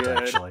That's pretty excellent, good.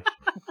 actually.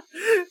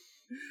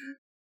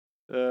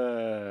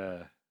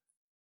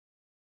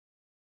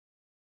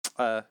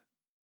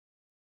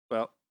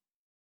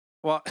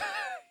 Well,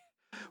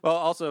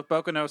 also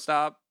Boku no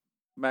Stop,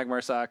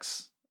 Magmar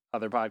Sucks,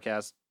 other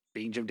podcast,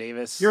 being Jim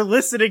Davis. You're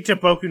listening to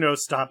Boku no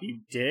Stop,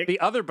 you dick. The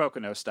other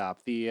Boku no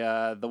Stop,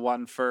 the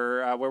one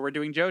for where we're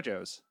doing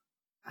JoJo's.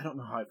 I don't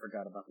know how I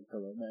forgot about the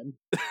Pillar Men.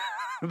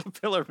 The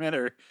Pillar Men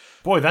are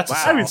Boy, that's Wow.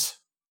 a sauce.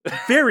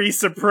 Very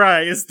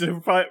surprised to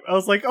find. I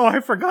was like, oh,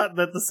 I forgot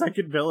that the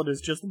second villain is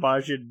just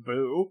Majin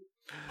Buu.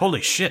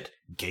 Holy shit.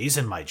 Gays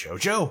in my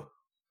JoJo?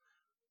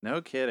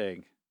 no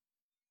kidding.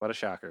 What a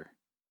shocker.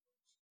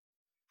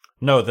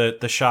 No,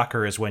 the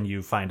shocker is when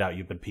you find out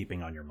you've been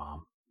peeping on your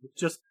mom.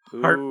 Just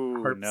harp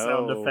Ooh,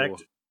 sound no.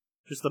 effect.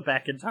 Just the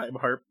back in time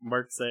harp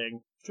Mark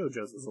saying,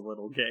 JoJo's is a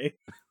little gay.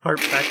 Harp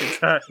back in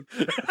time.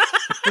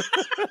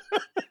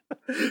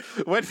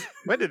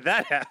 When did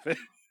that happen?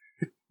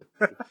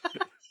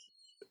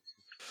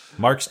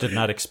 Marx did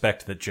not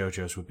expect that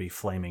JoJo's would be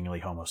flamingly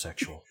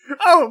homosexual.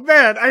 Oh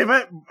man,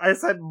 I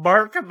said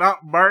Mark,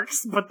 not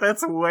Marks, but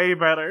that's way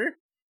better.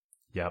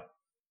 Yep.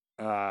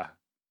 You have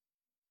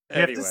to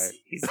Anyway.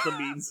 seize the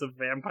means of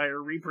vampire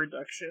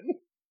reproduction.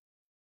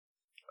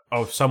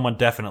 Oh, someone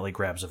definitely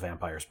grabs a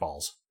vampire's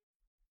balls.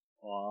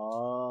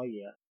 Oh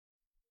yeah.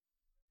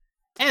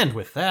 And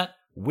with that,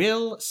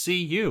 we'll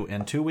see you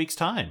in 2 weeks'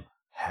 time.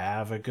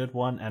 Have a good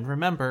one, and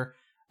remember,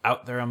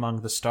 out there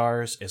among the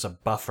stars is a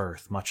buff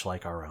Earth much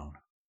like our own.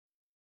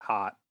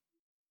 Hot.